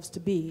ourselves to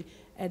be,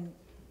 and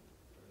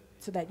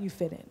so that you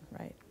fit in,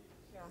 right?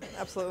 Yeah,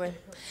 absolutely.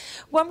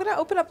 Well, I'm going to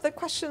open up the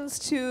questions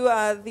to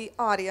the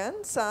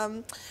audience.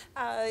 Can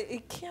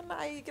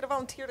I get a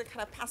volunteer to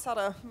kind of pass out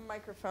a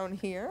microphone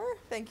here?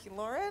 Thank you,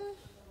 Lauren.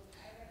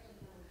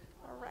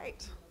 All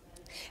right.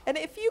 And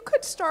if you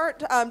could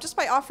start just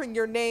by offering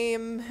your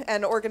name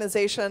and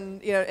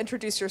organization,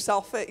 introduce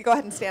yourself. Go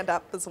ahead and stand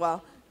up as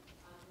well.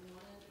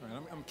 All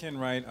right, I'm Ken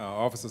Wright,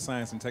 Office of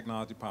Science and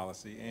Technology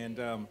Policy. And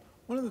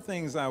one of the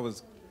things I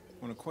was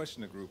want to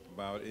question the group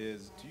about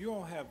is, do you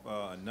all have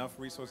enough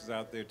resources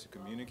out there to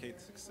communicate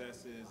the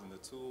successes and the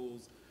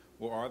tools,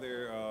 or are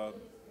there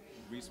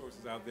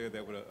resources out there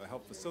that would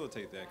help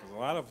facilitate that? Because a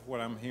lot of what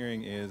I'm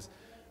hearing is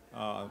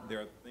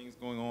there are things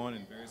going on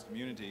in various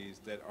communities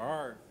that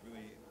are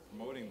really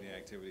promoting the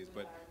activities,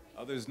 but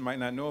others might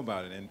not know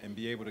about it and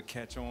be able to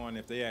catch on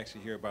if they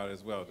actually hear about it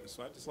as well.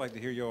 So I'd just like to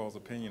hear you all's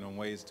opinion on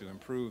ways to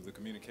improve the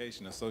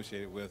communication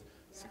associated with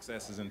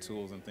successes and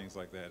tools and things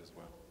like that as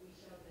well.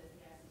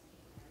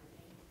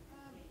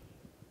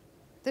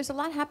 There's a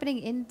lot happening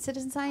in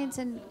citizen science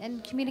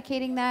and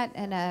communicating that,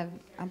 and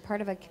I'm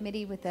part of a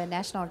committee with the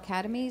National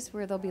Academies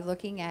where they'll be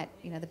looking at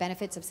the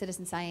benefits of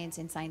citizen science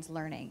and science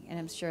learning, and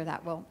I'm sure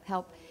that will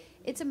help.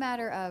 It's a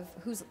matter of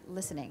who's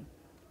listening.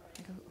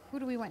 Who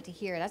do we want to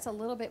hear? That's a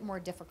little bit more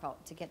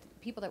difficult to get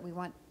people that we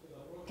want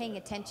paying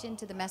attention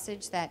to the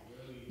message that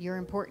you're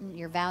important,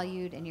 you're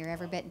valued, and you're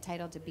every bit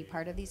entitled to be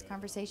part of these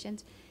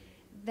conversations.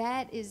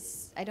 That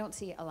is, I don't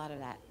see a lot of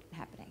that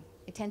happening.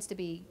 It tends to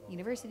be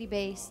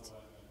university-based,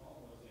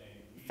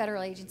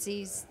 federal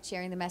agencies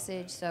sharing the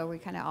message, so we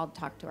kind of all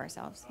talk to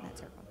ourselves in that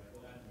circle.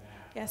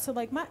 Yeah, so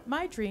like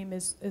my dream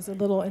is a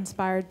little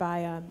inspired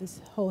by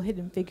this whole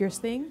Hidden Figures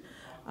thing.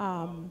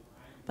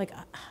 Like,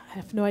 I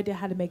have no idea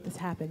how to make this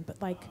happen,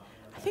 but like,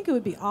 I think it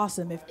would be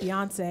awesome if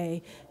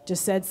Beyonce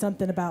just said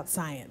something about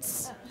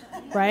science,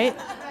 right?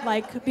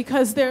 Like,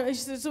 because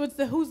so it's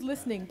the who's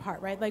listening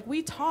part, right? Like,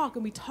 we talk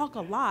and we talk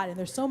a lot, and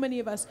there's so many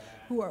of us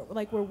who are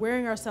like, we're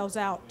wearing ourselves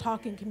out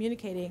talking,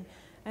 communicating,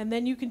 and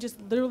then you can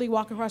just literally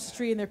walk across the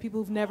street and there are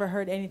people who've never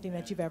heard anything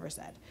that you've ever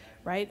said,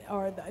 right?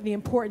 Or the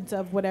importance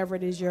of whatever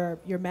it is your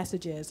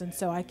message is. And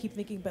so I keep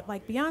thinking, but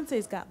like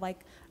Beyonce's got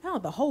like, I don't know,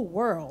 the whole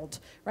world,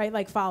 right?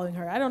 Like following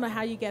her. I don't know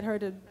how you get her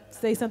to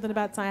say something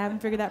about science. I haven't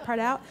figured that part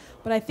out.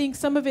 But I think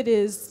some of it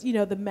is,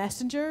 the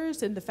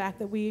messengers and the fact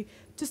that we,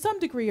 to some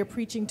degree, are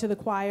preaching to the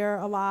choir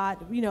a lot,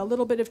 a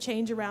little bit of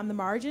change around the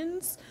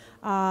margins.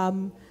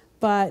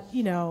 But,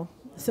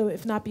 so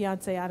if not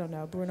Beyonce, I don't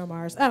know, Bruno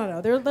Mars, I don't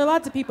know. There are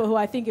lots of people who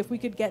I think if we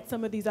could get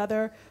some of these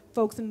other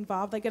folks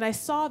involved, like, and I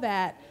saw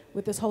that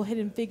with this whole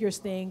Hidden Figures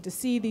thing, to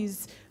see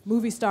these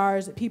movie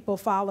stars that people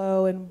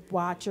follow and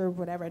watch or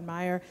whatever,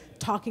 admire,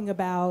 talking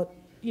about,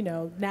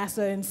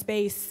 NASA and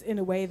space in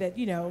a way that,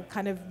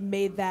 kind of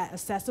made that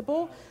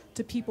accessible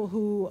to people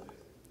who,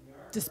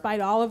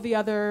 despite all of the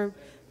other,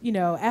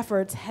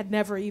 efforts, had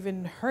never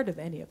even heard of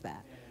any of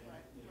that.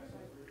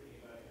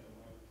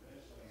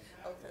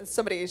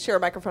 Somebody share a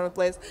microphone with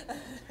Blaze.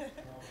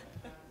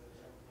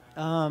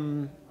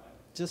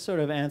 Just sort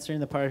of answering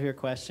the part of your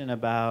question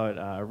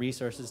about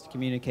resources to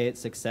communicate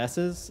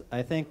successes.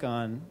 I think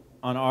on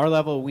our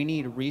level, we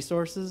need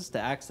resources to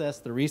access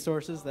the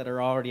resources that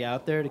are already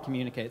out there to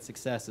communicate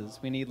successes.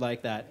 We need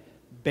like that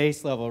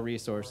base level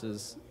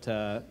resources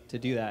to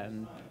do that,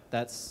 and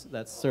that's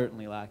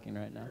certainly lacking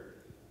right now.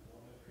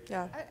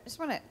 Yeah. I just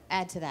want to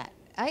add to that.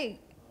 I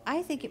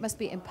think it must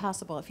be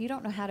impossible if you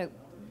don't know how to.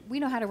 We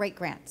know how to write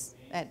grants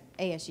at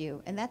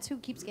ASU, and that's who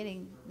keeps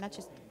getting, not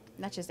just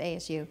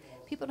ASU.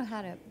 People know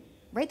how to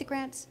write the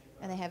grants,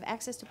 and they have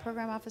access to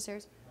program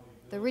officers.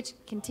 The rich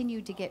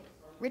continue to get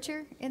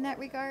richer in that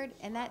regard,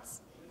 and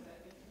that's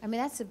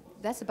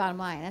the bottom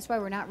line. That's why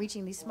we're not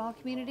reaching these small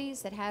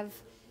communities that have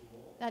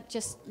not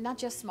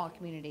just small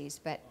communities,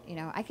 but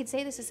I could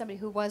say this as somebody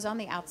who was on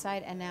the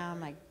outside, and now I'm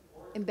like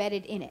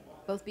embedded in it,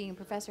 both being a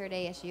professor at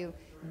ASU,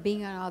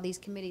 being on all these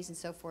committees and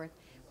so forth.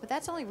 But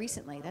that's only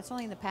recently. That's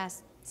only in the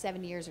past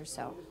 7 years or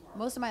so.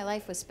 Most of my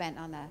life was spent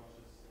on the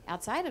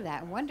outside of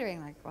that and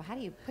wondering, like, well, how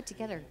do you put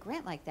together a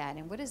grant like that?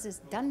 And what is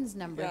this DUNS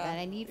number that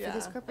I need for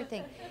this corporate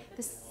thing?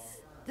 This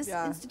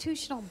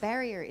institutional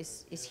barrier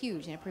is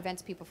huge, and it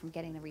prevents people from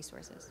getting the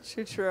resources.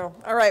 True.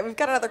 All right, we've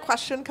got another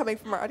question coming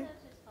from our audience.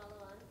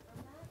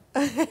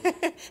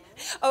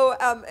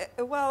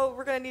 Well,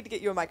 we're going to need to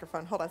get you a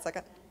microphone. Hold on a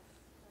second.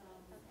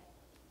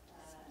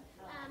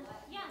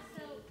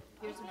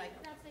 Here's a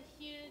microphone. That's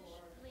a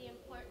hugely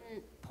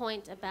important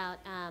point about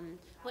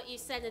what you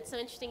said. It's so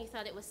interesting. You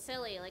thought it was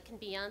silly. Like, can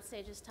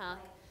Beyonce just talk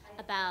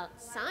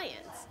about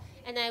science?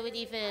 And I would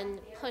even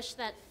push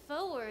that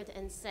forward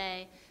and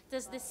say,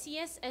 does the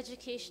CS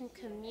education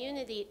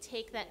community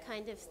take that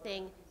kind of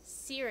thing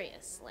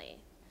seriously?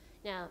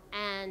 Now,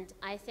 and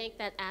I think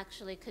that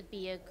actually could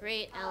be a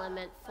great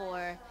element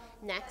for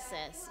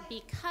Nexus,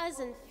 because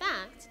in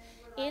fact,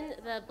 in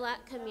the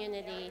Black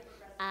community,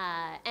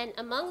 and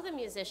among the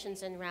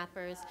musicians and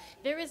rappers,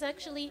 there is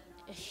actually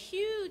a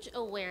huge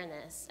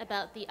awareness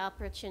about the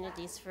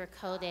opportunities for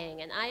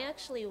coding. And I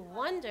actually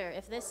wonder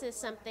if this is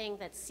something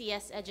that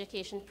CS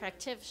education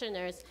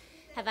practitioners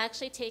have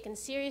actually taken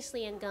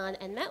seriously and gone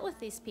and met with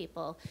these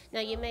people.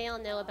 Now, you may all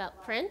know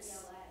about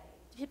Prince.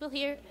 People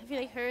here, have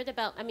you heard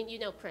about, you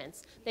know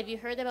Prince. Have you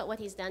heard about what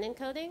he's done in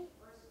coding?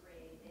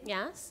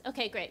 Yes?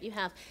 Okay, great, you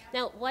have.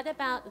 Now, what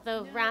about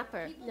the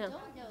rapper? People don't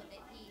know that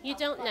he You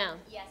don't know.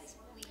 Yes,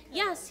 we code.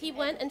 Yes, he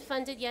went and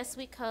funded Yes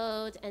We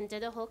Code and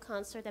did a whole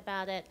concert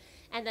about it.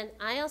 And then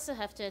I also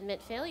have to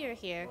admit failure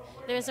here.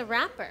 There's a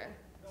rapper.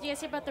 Did you guys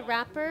hear about the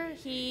rapper?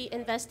 He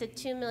invested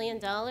 $2 million.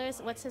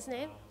 What's his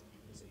name?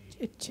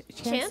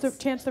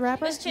 Chance the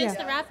Rapper? It was Chance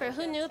the Rapper.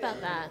 Who knew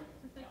about that?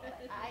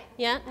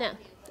 Yeah, no.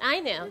 I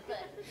knew.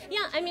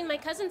 Yeah, I mean, my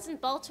cousins in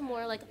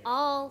Baltimore, like,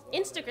 all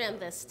Instagrammed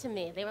this to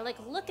me. They were like,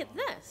 look at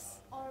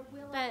this. Or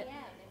will But I am.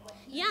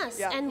 yes,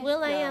 Yeah. and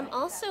will.i.am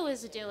also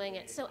is doing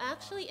it. So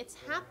actually, it's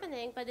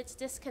happening, but it's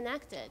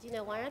disconnected. You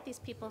know, why aren't these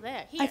people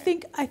there? Here. I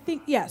think,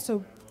 yeah,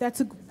 so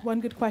that's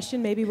one good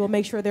question. Maybe we'll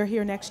make sure they're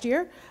here next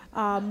year.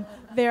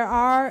 There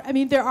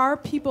are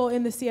people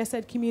in the CS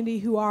Ed community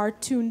who are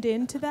tuned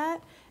into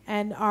that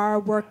and are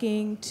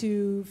working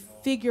to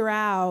figure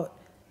out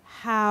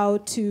how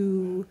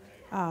to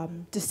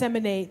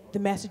disseminate the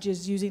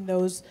messages using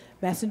those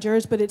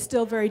messengers, but it's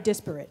still very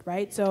disparate,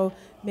 right? So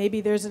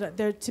maybe there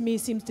to me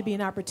seems to be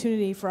an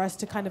opportunity for us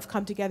to kind of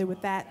come together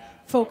with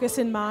that focus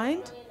in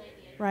mind,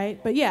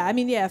 right? But yeah, I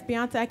mean, yeah, if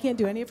Beyonce, I can't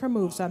do any of her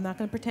moves, so I'm not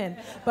going to pretend.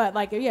 But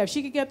like, yeah, if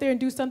she could get up there and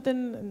do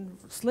something and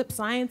slip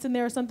science in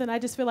there or something, I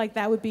just feel like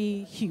that would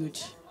be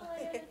huge.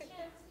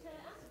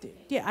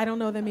 Yeah, I don't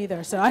know them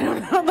either, so I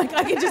don't know. Like,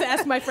 I can just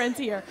ask my friends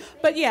here.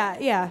 But yeah,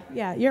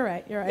 you're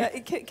right. Yeah,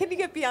 can you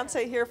get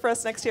Beyonce here for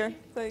us next year?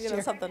 So, you know,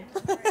 Sure. something.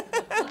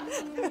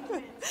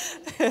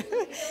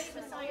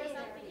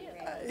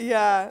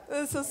 Yeah.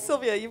 So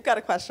Sylvia, you've got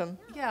a question.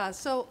 Yeah,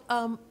 so,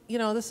 you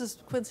know, this is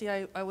Quincy.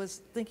 I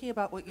was thinking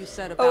about what you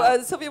said about...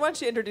 Oh, Sylvia, why don't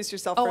you introduce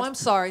yourself Oh, first? I'm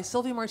sorry.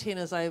 Sylvia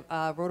Martinez. I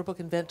wrote a book,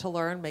 Invent to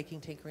Learn,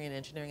 Making Tinkering and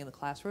Engineering in the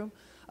Classroom,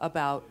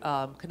 about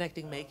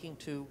connecting making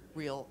to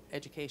real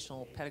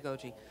educational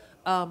pedagogy.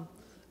 What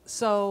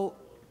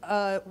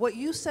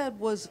you said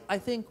was, I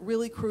think,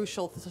 really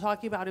crucial,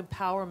 talking about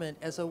empowerment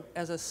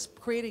as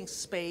creating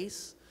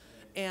space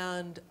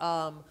and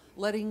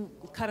letting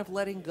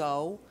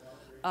go.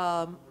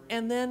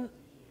 And then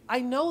I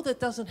know that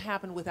doesn't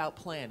happen without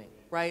planning,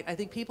 right? I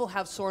think people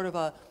have sort of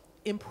a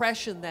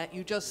impression that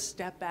you just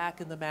step back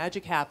and the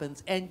magic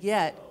happens, and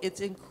yet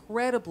it's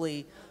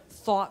incredibly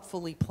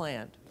thoughtfully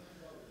planned.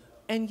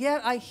 And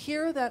yet I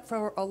hear that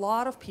for a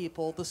lot of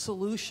people, the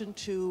solution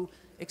to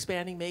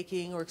expanding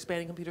making or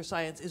expanding computer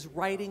science is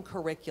writing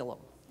curriculum.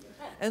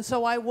 And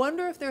so I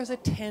wonder if there's a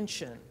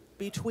tension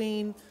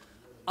between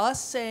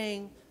us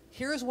saying,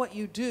 here's what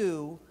you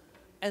do,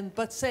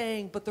 but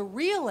the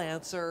real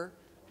answer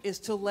is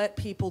to let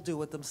people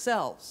do it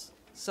themselves.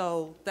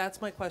 So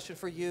that's my question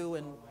for you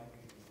and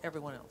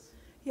everyone else.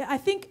 Yeah, I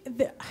think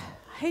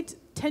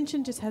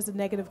tension just has a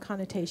negative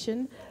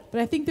connotation,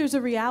 but I think there's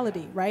a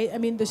reality, right? I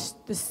mean, the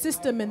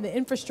system and the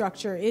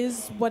infrastructure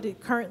is what it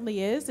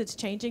currently is. It's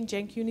changing.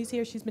 Jen Cuny's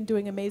here. She's been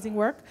doing amazing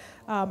work.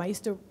 I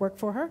used to work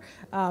for her,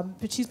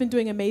 but she's been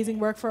doing amazing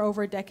work for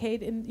over a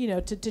decade, and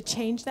to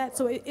change that.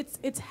 So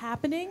it's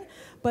happening,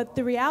 but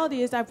the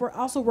reality is I've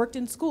also worked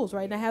in schools,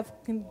 right?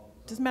 And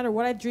doesn't matter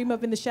what I dream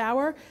of in the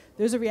shower.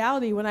 There's a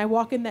reality when I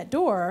walk in that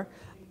door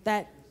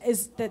that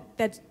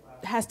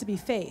has to be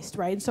faced,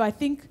 right? And so I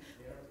think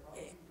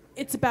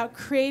it's about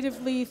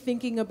creatively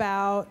thinking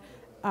about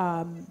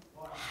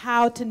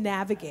how to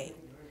navigate,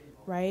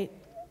 right?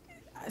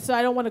 So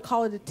I don't want to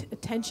call it a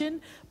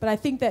tension, but I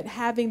think that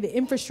having the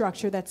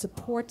infrastructure that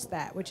supports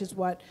that, which is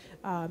what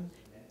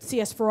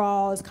CS for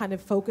All is kind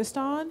of focused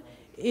on,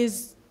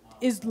 is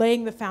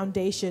laying the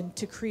foundation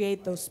to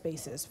create those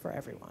spaces for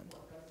everyone.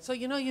 So,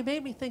 you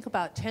made me think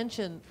about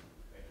tension.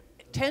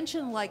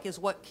 Tension, is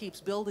what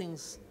keeps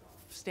buildings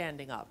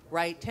standing up,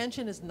 right?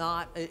 Tension is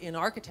not, in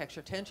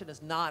architecture, tension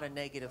is not a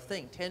negative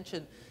thing.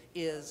 Tension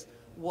is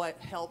what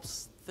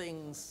helps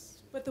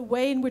things. But the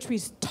way in which we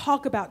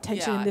talk about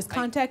tension in this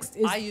context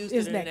is I used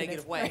is it in negative. a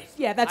negative way. Right?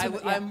 Yeah, that's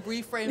I'm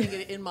reframing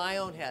it in my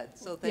own head,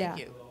 so thank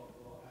you.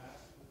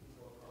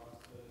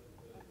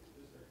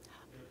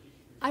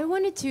 I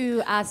wanted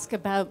to ask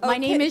about, my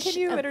name is... Can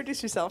you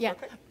introduce yourself? Yeah, real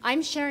quick?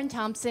 I'm Sharon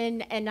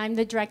Thompson, and I'm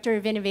the Director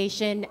of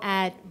Innovation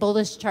at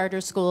Bullish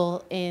Charter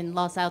School in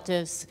Los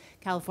Altos,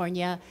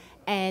 California.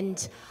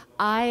 And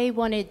I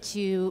wanted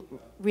to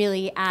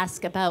really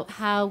ask about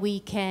how we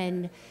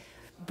can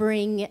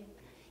bring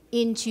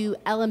into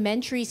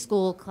elementary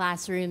school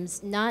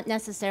classrooms, not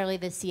necessarily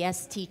the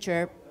CS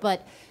teacher,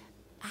 but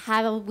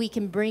how we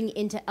can bring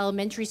into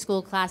elementary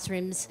school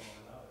classrooms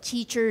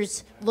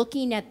teachers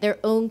looking at their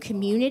own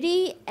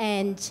community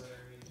and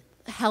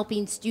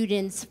helping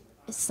students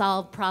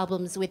solve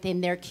problems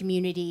within their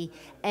community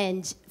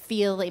and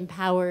feel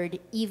empowered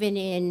even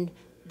in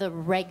the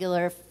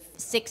regular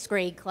 6th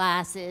grade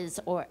classes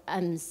or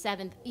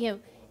 7th,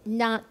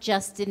 not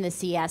just in the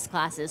CS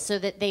classes, so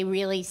that they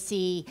really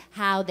see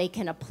how they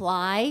can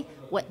apply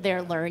what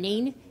they're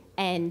learning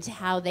and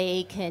how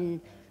they can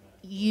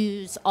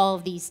use all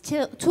of these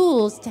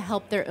tools to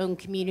help their own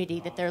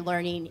community that they're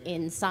learning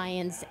in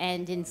science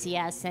and in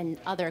CS and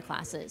other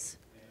classes.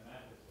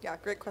 Yeah,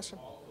 great question.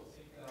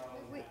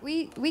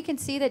 We can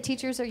see that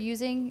teachers are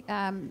using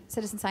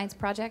citizen science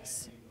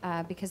projects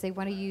because they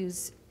want to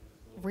use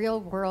real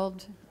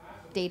world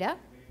data.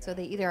 So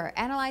they either are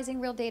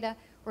analyzing real data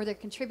or they're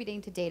contributing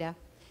to data.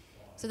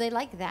 So they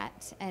like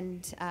that.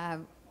 And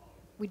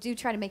we do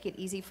try to make it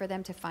easy for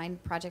them to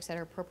find projects that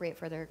are appropriate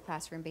for their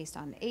classroom based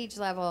on age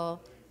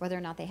level, whether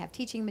or not they have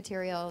teaching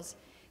materials.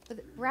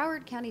 the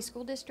Broward County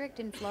School District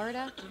in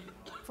Florida,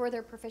 for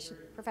their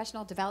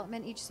professional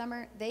development each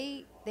summer,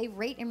 they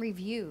rate and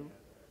review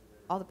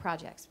all the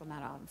projects. Well,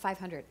 not all of them,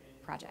 500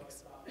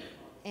 projects.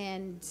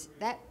 And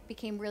that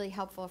became really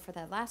helpful for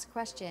the last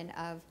question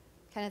of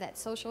kind of that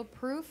social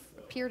proof,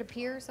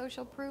 peer-to-peer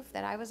social proof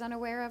that I was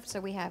unaware of. So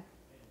we have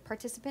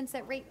participants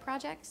that rate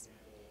projects,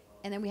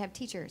 and then we have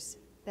teachers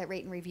that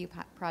rate and review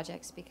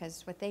projects,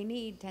 because what they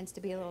need tends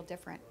to be a little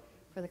different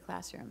for the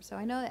classroom. So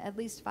I know that at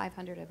least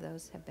 500 of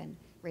those have been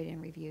rated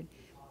and reviewed.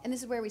 And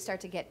this is where we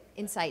start to get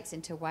insights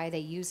into why they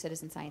use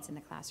citizen science in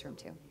the classroom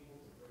too.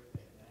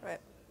 Right.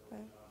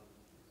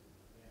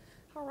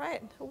 All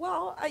right.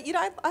 Well, I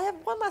have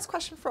one last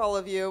question for all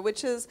of you,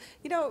 which is,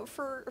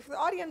 for the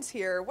audience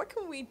here, what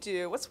can we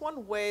do? What's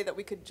one way that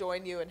we could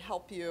join you and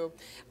help you,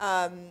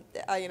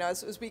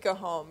 as we go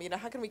home?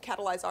 How can we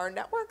catalyze our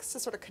networks to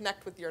sort of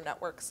connect with your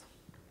networks?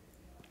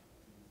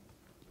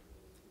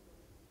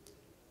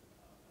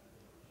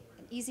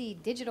 An easy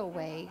digital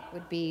way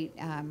would be,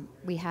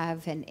 we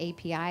have an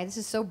API. This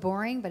is so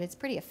boring, but it's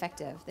pretty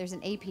effective. There's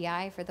an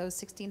API for those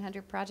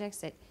 1,600 projects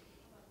that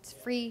it's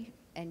free,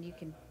 and you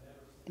can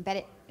embed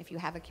it if you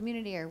have a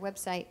community or a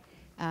website.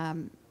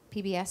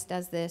 PBS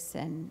does this,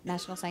 and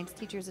National Science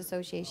Teachers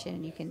Association,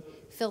 and you can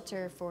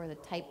filter for the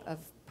type of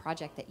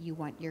project that you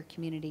want your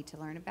community to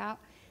learn about.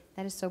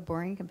 That is so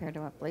boring compared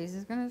to what Blaze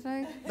is going to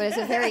say, but it's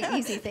a very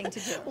easy thing to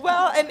do.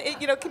 Well, and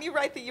can you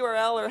write the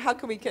URL, or how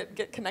can we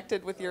get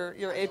connected with your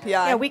API?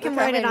 Yeah, we can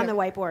write it on the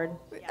whiteboard.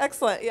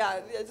 Excellent. Yeah,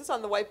 just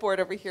on the whiteboard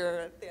over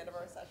here at the end of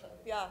our session.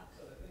 Yeah.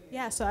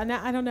 Yeah. So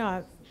I don't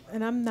know.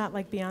 And I'm not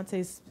like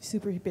Beyonce's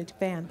super big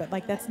fan, but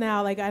like that's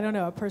now like, I don't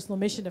know, a personal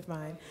mission of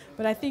mine.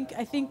 But I think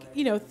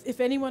if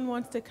anyone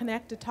wants to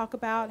connect to talk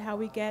about how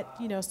we get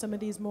some of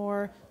these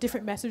more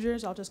different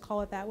messengers, I'll just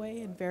call it that way,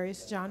 in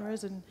various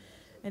genres and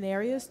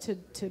areas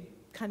to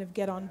kind of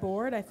get on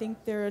board. I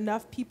think there are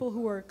enough people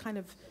who are kind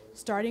of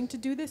starting to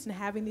do this and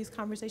having these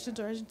conversations,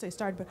 or I shouldn't say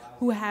started, but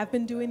who have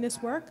been doing this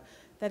work,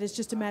 that it's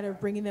just a matter of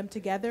bringing them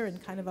together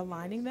and kind of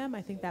aligning them.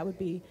 I think that would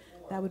be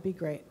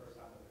great.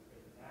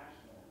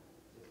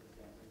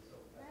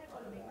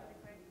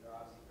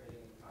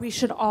 We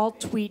should all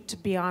tweet to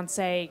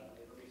Beyonce.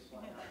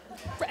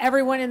 For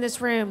everyone in this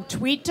room,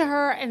 tweet to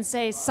her and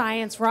say,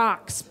 "Science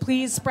rocks.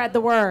 Please spread the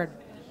word."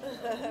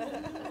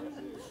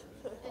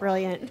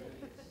 Brilliant.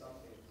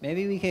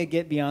 Maybe we could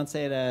get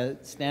Beyonce to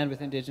stand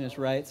with Indigenous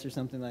rights or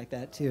something like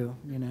that too.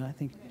 I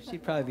think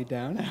she'd probably be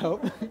down. I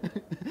hope.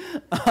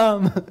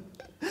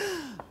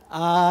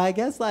 I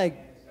guess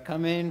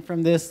coming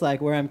from this,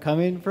 where I'm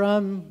coming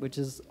from, which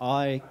is all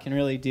I can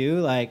really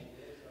do.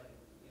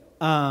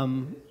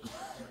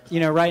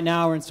 Right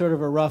now we're in sort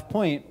of a rough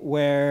point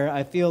where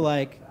I feel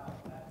like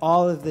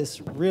all of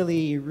this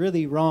really,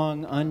 really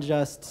wrong,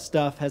 unjust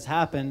stuff has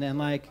happened,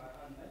 and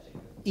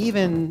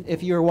even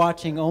if you're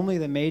watching only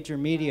the major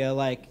media,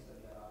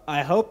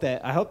 I hope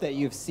that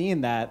you've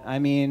seen that. I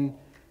mean,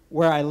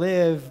 where I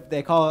live,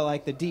 they call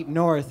it the deep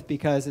north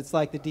because it's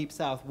like the deep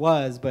south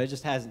was, but it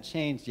just hasn't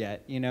changed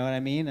yet. You know what I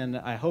mean? And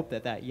I hope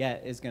that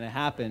yet is going to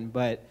happen.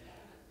 But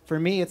for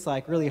me, it's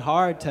really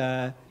hard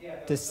to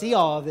see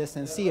all of this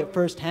and see it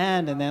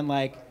firsthand, and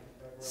then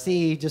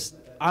see just,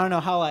 I don't know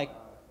how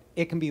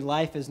it can be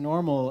life as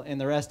normal in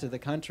the rest of the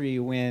country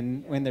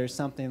when there's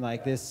something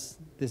like this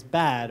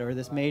bad or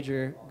this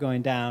major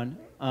going down.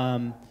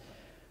 And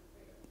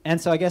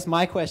so I guess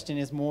my question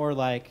is more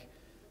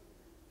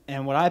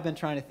and what I've been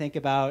trying to think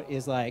about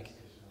is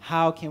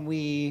how can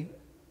we,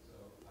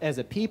 as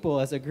a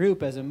people, as a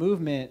group, as a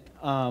movement,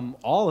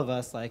 all of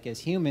us as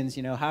humans,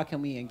 how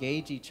can we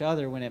engage each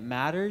other when it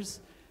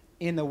matters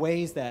in the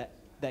ways that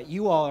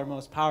you all are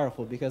most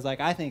powerful? Because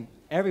I think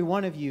every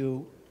one of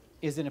you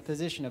is in a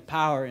position of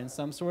power in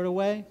some sort of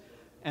way.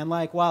 And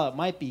while it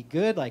might be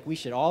good, we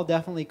should all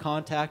definitely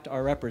contact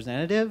our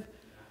representative.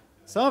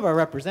 Some of our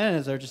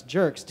representatives are just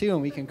jerks too,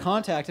 and we can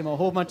contact them a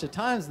whole bunch of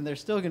times and they're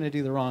still going to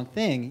do the wrong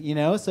thing,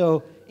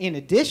 So in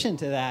addition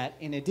to that,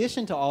 in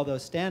addition to all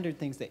those standard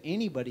things that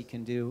anybody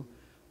can do,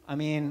 I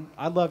mean,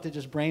 I'd love to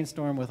just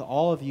brainstorm with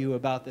all of you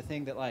about the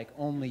thing that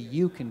only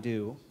you can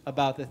do,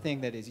 about the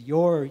thing that is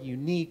your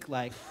unique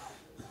point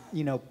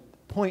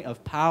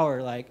of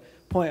power,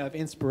 point of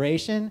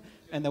inspiration,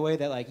 and the way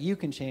that you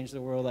can change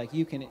the world,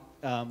 you can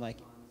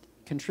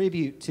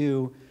contribute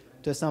to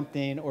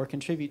something or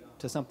contribute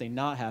to something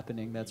not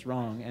happening that's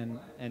wrong. And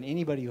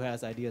anybody who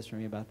has ideas for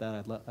me about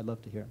that, I'd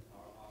love to hear.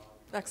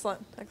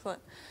 Excellent.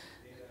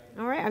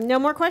 All right. No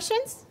more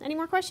questions? Any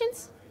more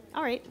questions?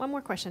 All right. One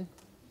more question.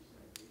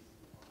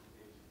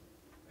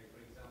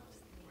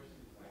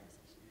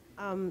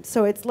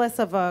 So it's less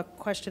of a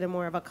question and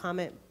more of a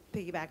comment,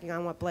 piggybacking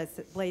on what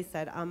Blaze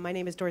said. My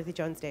name is Dorothy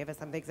Jones-Davis.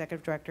 I'm the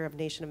executive director of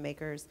Nation of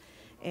Makers.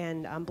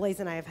 And Blaze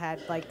and I have had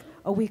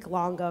a week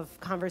long of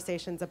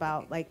conversations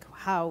about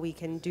how we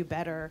can do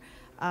better.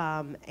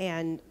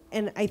 And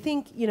I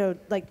think,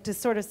 to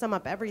sort of sum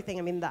up everything,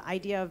 I mean, the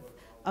idea of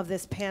of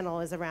this panel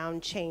is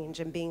around change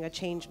and being a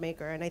change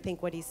maker. And I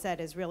think what he said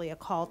is really a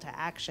call to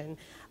action.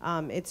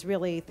 It's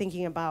really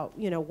thinking about,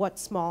 what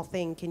small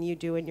thing can you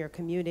do in your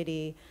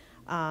community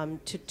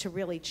to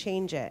really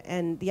change it.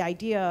 And the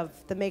idea of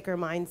the maker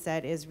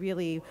mindset is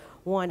really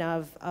one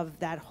of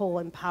that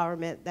whole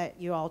empowerment that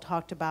you all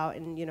talked about,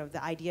 and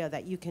the idea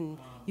that you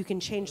can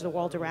change the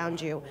world around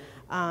you.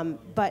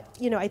 But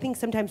I think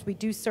sometimes we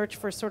do search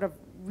for sort of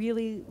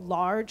really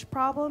large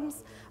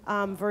problems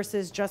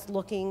versus just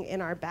looking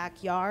in our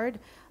backyard.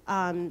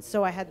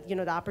 So I had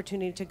the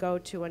opportunity to go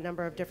to a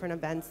number of different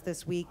events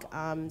this week.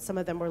 Some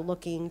of them were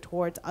looking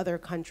towards other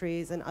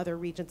countries and other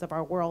regions of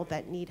our world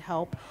that need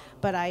help.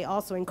 But I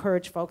also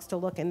encourage folks to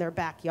look in their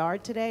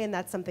backyard today, and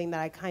that's something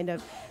that I kind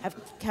of have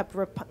kept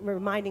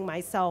reminding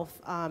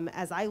myself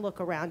as I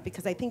look around,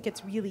 because I think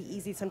it's really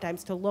easy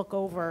sometimes to look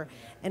over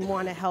and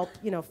want to help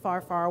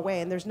far, far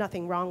away, and there's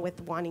nothing wrong with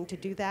wanting to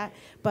do that.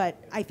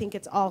 But I think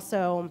it's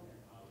also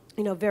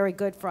very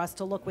good for us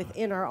to look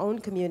within our own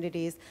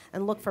communities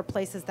and look for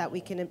places that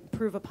we can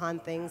improve upon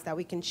things, that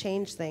we can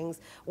change things,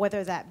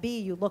 whether that be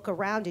you look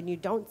around and you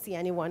don't see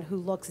anyone who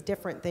looks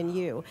different than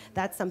you.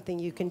 That's something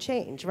you can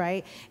change,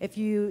 right? If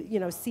you,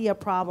 see a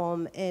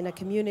problem in a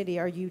community,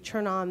 or you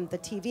turn on the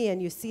TV and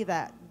you see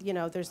that,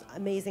 there's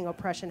amazing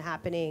oppression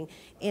happening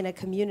in a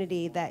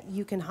community that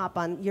you can hop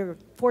on, you're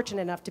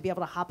fortunate enough to be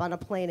able to hop on a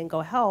plane and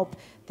go help,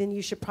 then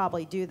you should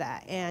probably do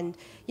that. And,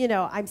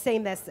 I'm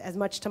saying this as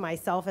much to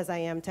myself as I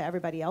am to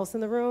everybody else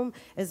in the room,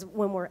 is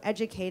when we're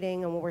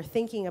educating and when we're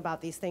thinking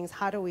about these things,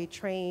 how do we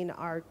train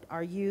our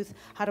youth?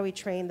 How do we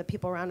train the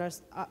people around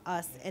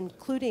us,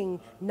 including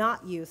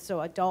not youth,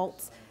 so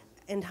adults?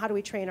 And how do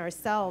we train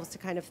ourselves to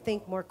kind of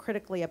think more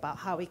critically about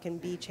how we can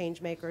be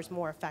change makers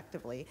more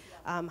effectively,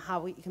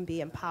 how we can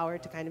be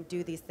empowered to kind of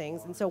do these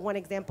things. And so one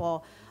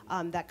example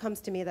that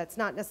comes to me that's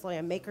not necessarily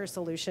a maker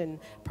solution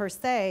per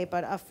se,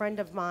 but a friend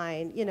of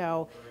mine,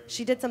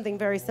 she did something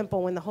very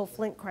simple when the whole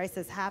Flint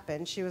crisis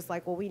happened. She was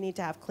like, well, we need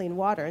to have clean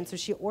water. And so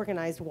she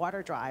organized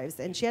water drives,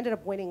 and she ended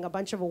up winning a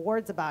bunch of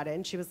awards about it.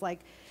 And she was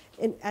like,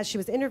 as she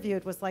was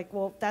interviewed, was like,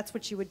 well, that's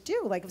what you would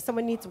do. Like, if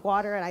someone needs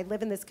water and I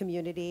live in this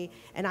community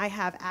and I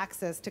have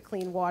access to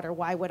clean water,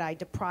 why would I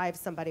deprive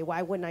somebody?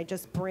 Why wouldn't I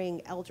just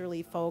bring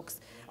elderly folks?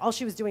 All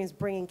she was doing is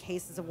bringing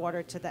cases of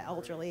water to the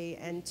elderly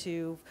and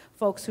to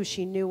folks who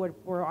she knew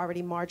were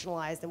already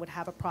marginalized and would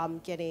have a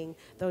problem getting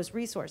those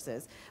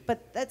resources.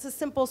 But that's a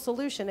simple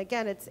solution.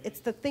 Again, it's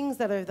the things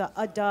that are the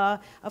duh.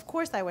 Of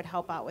course I would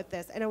help out with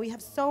this. And we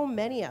have so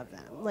many of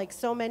them, like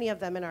so many of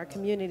them in our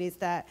communities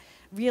that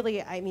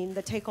really, I mean,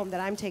 the take home that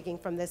I'm taking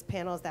from this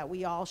panel is that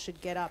we all should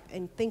get up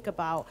and think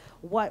about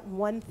what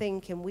one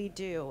thing can we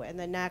do in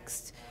the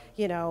next,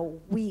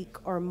 week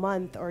or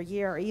month or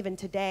year or even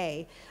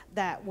today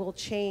that will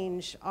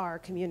change our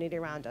community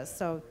around us.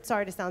 So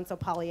sorry to sound so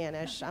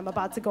Pollyannish. I'm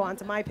about to go on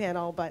to my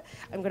panel, but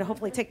I'm going to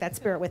hopefully take that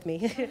spirit with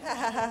me.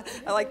 I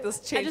like this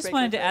change. I just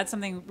wanted to add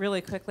something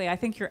really quickly. I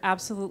think you're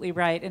absolutely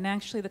right. And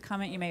actually the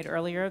comment you made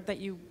earlier that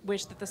you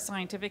wish that the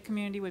scientific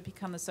community would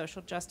become the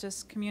social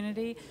justice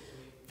community,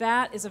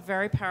 that is a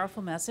very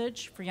powerful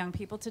message for young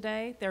people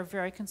today. They're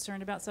very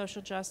concerned about social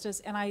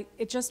justice. And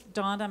it just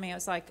dawned on me, I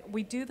was like,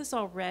 we do this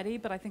already,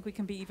 but I think we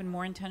can be even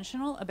more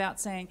intentional about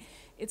saying,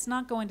 it's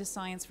not going to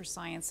science for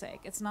science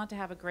sake. It's not to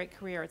have a great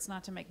career. It's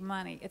not to make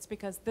money. It's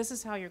because this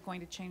is how you're going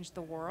to change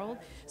the world.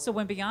 So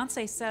when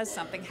Beyonce says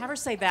something, have her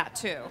say that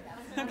too.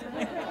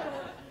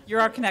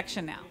 You're our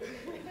connection now.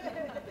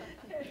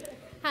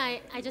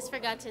 Hi, I just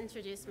forgot to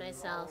introduce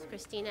myself,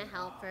 Christina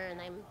Halper, and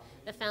I'm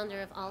the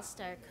founder of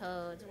All-Star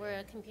Code. We're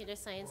a computer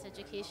science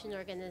education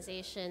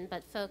organization,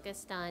 but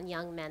focused on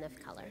young men of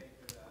color.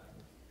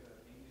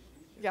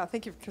 Yeah,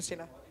 thank you,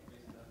 Christina.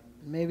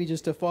 Maybe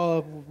just to follow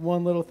up with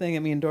one little thing, I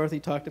mean,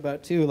 Dorothy talked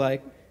about too,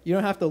 like, you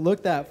don't have to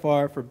look that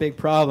far for big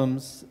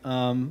problems.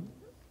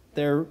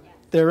 They're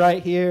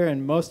right here,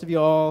 and most of you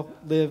all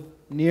live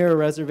near a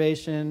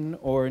reservation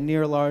or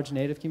near a large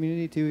Native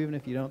community too, even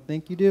if you don't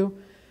think you do.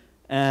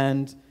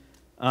 And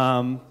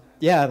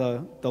yeah,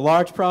 the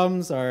large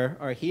problems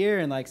are here,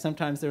 and like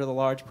sometimes they're the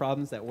large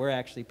problems that we're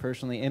actually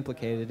personally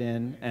implicated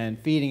in and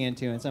feeding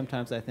into, and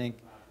sometimes I think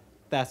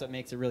that's what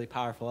makes it really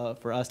powerful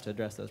for us to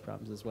address those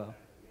problems as well.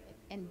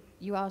 And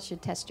you all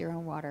should test your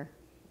own water.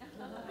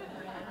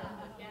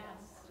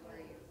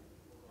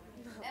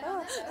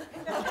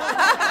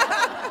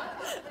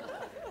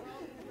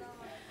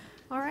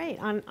 All right,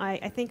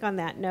 I think on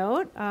that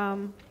note.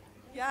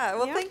 Yeah,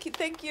 well, thank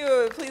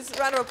you. Please,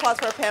 round of applause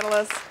for our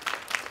panelists.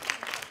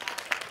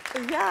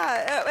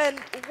 Yeah,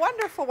 and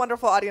wonderful,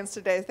 wonderful audience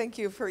today. Thank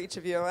you for each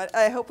of you.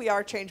 I hope we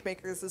are change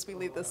makers as we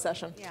leave this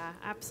session. Yeah,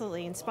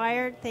 absolutely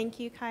inspired. Thank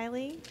you,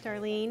 Kylie,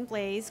 Darlene,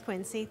 Blaze,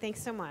 Quincy.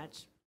 Thanks so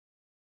much.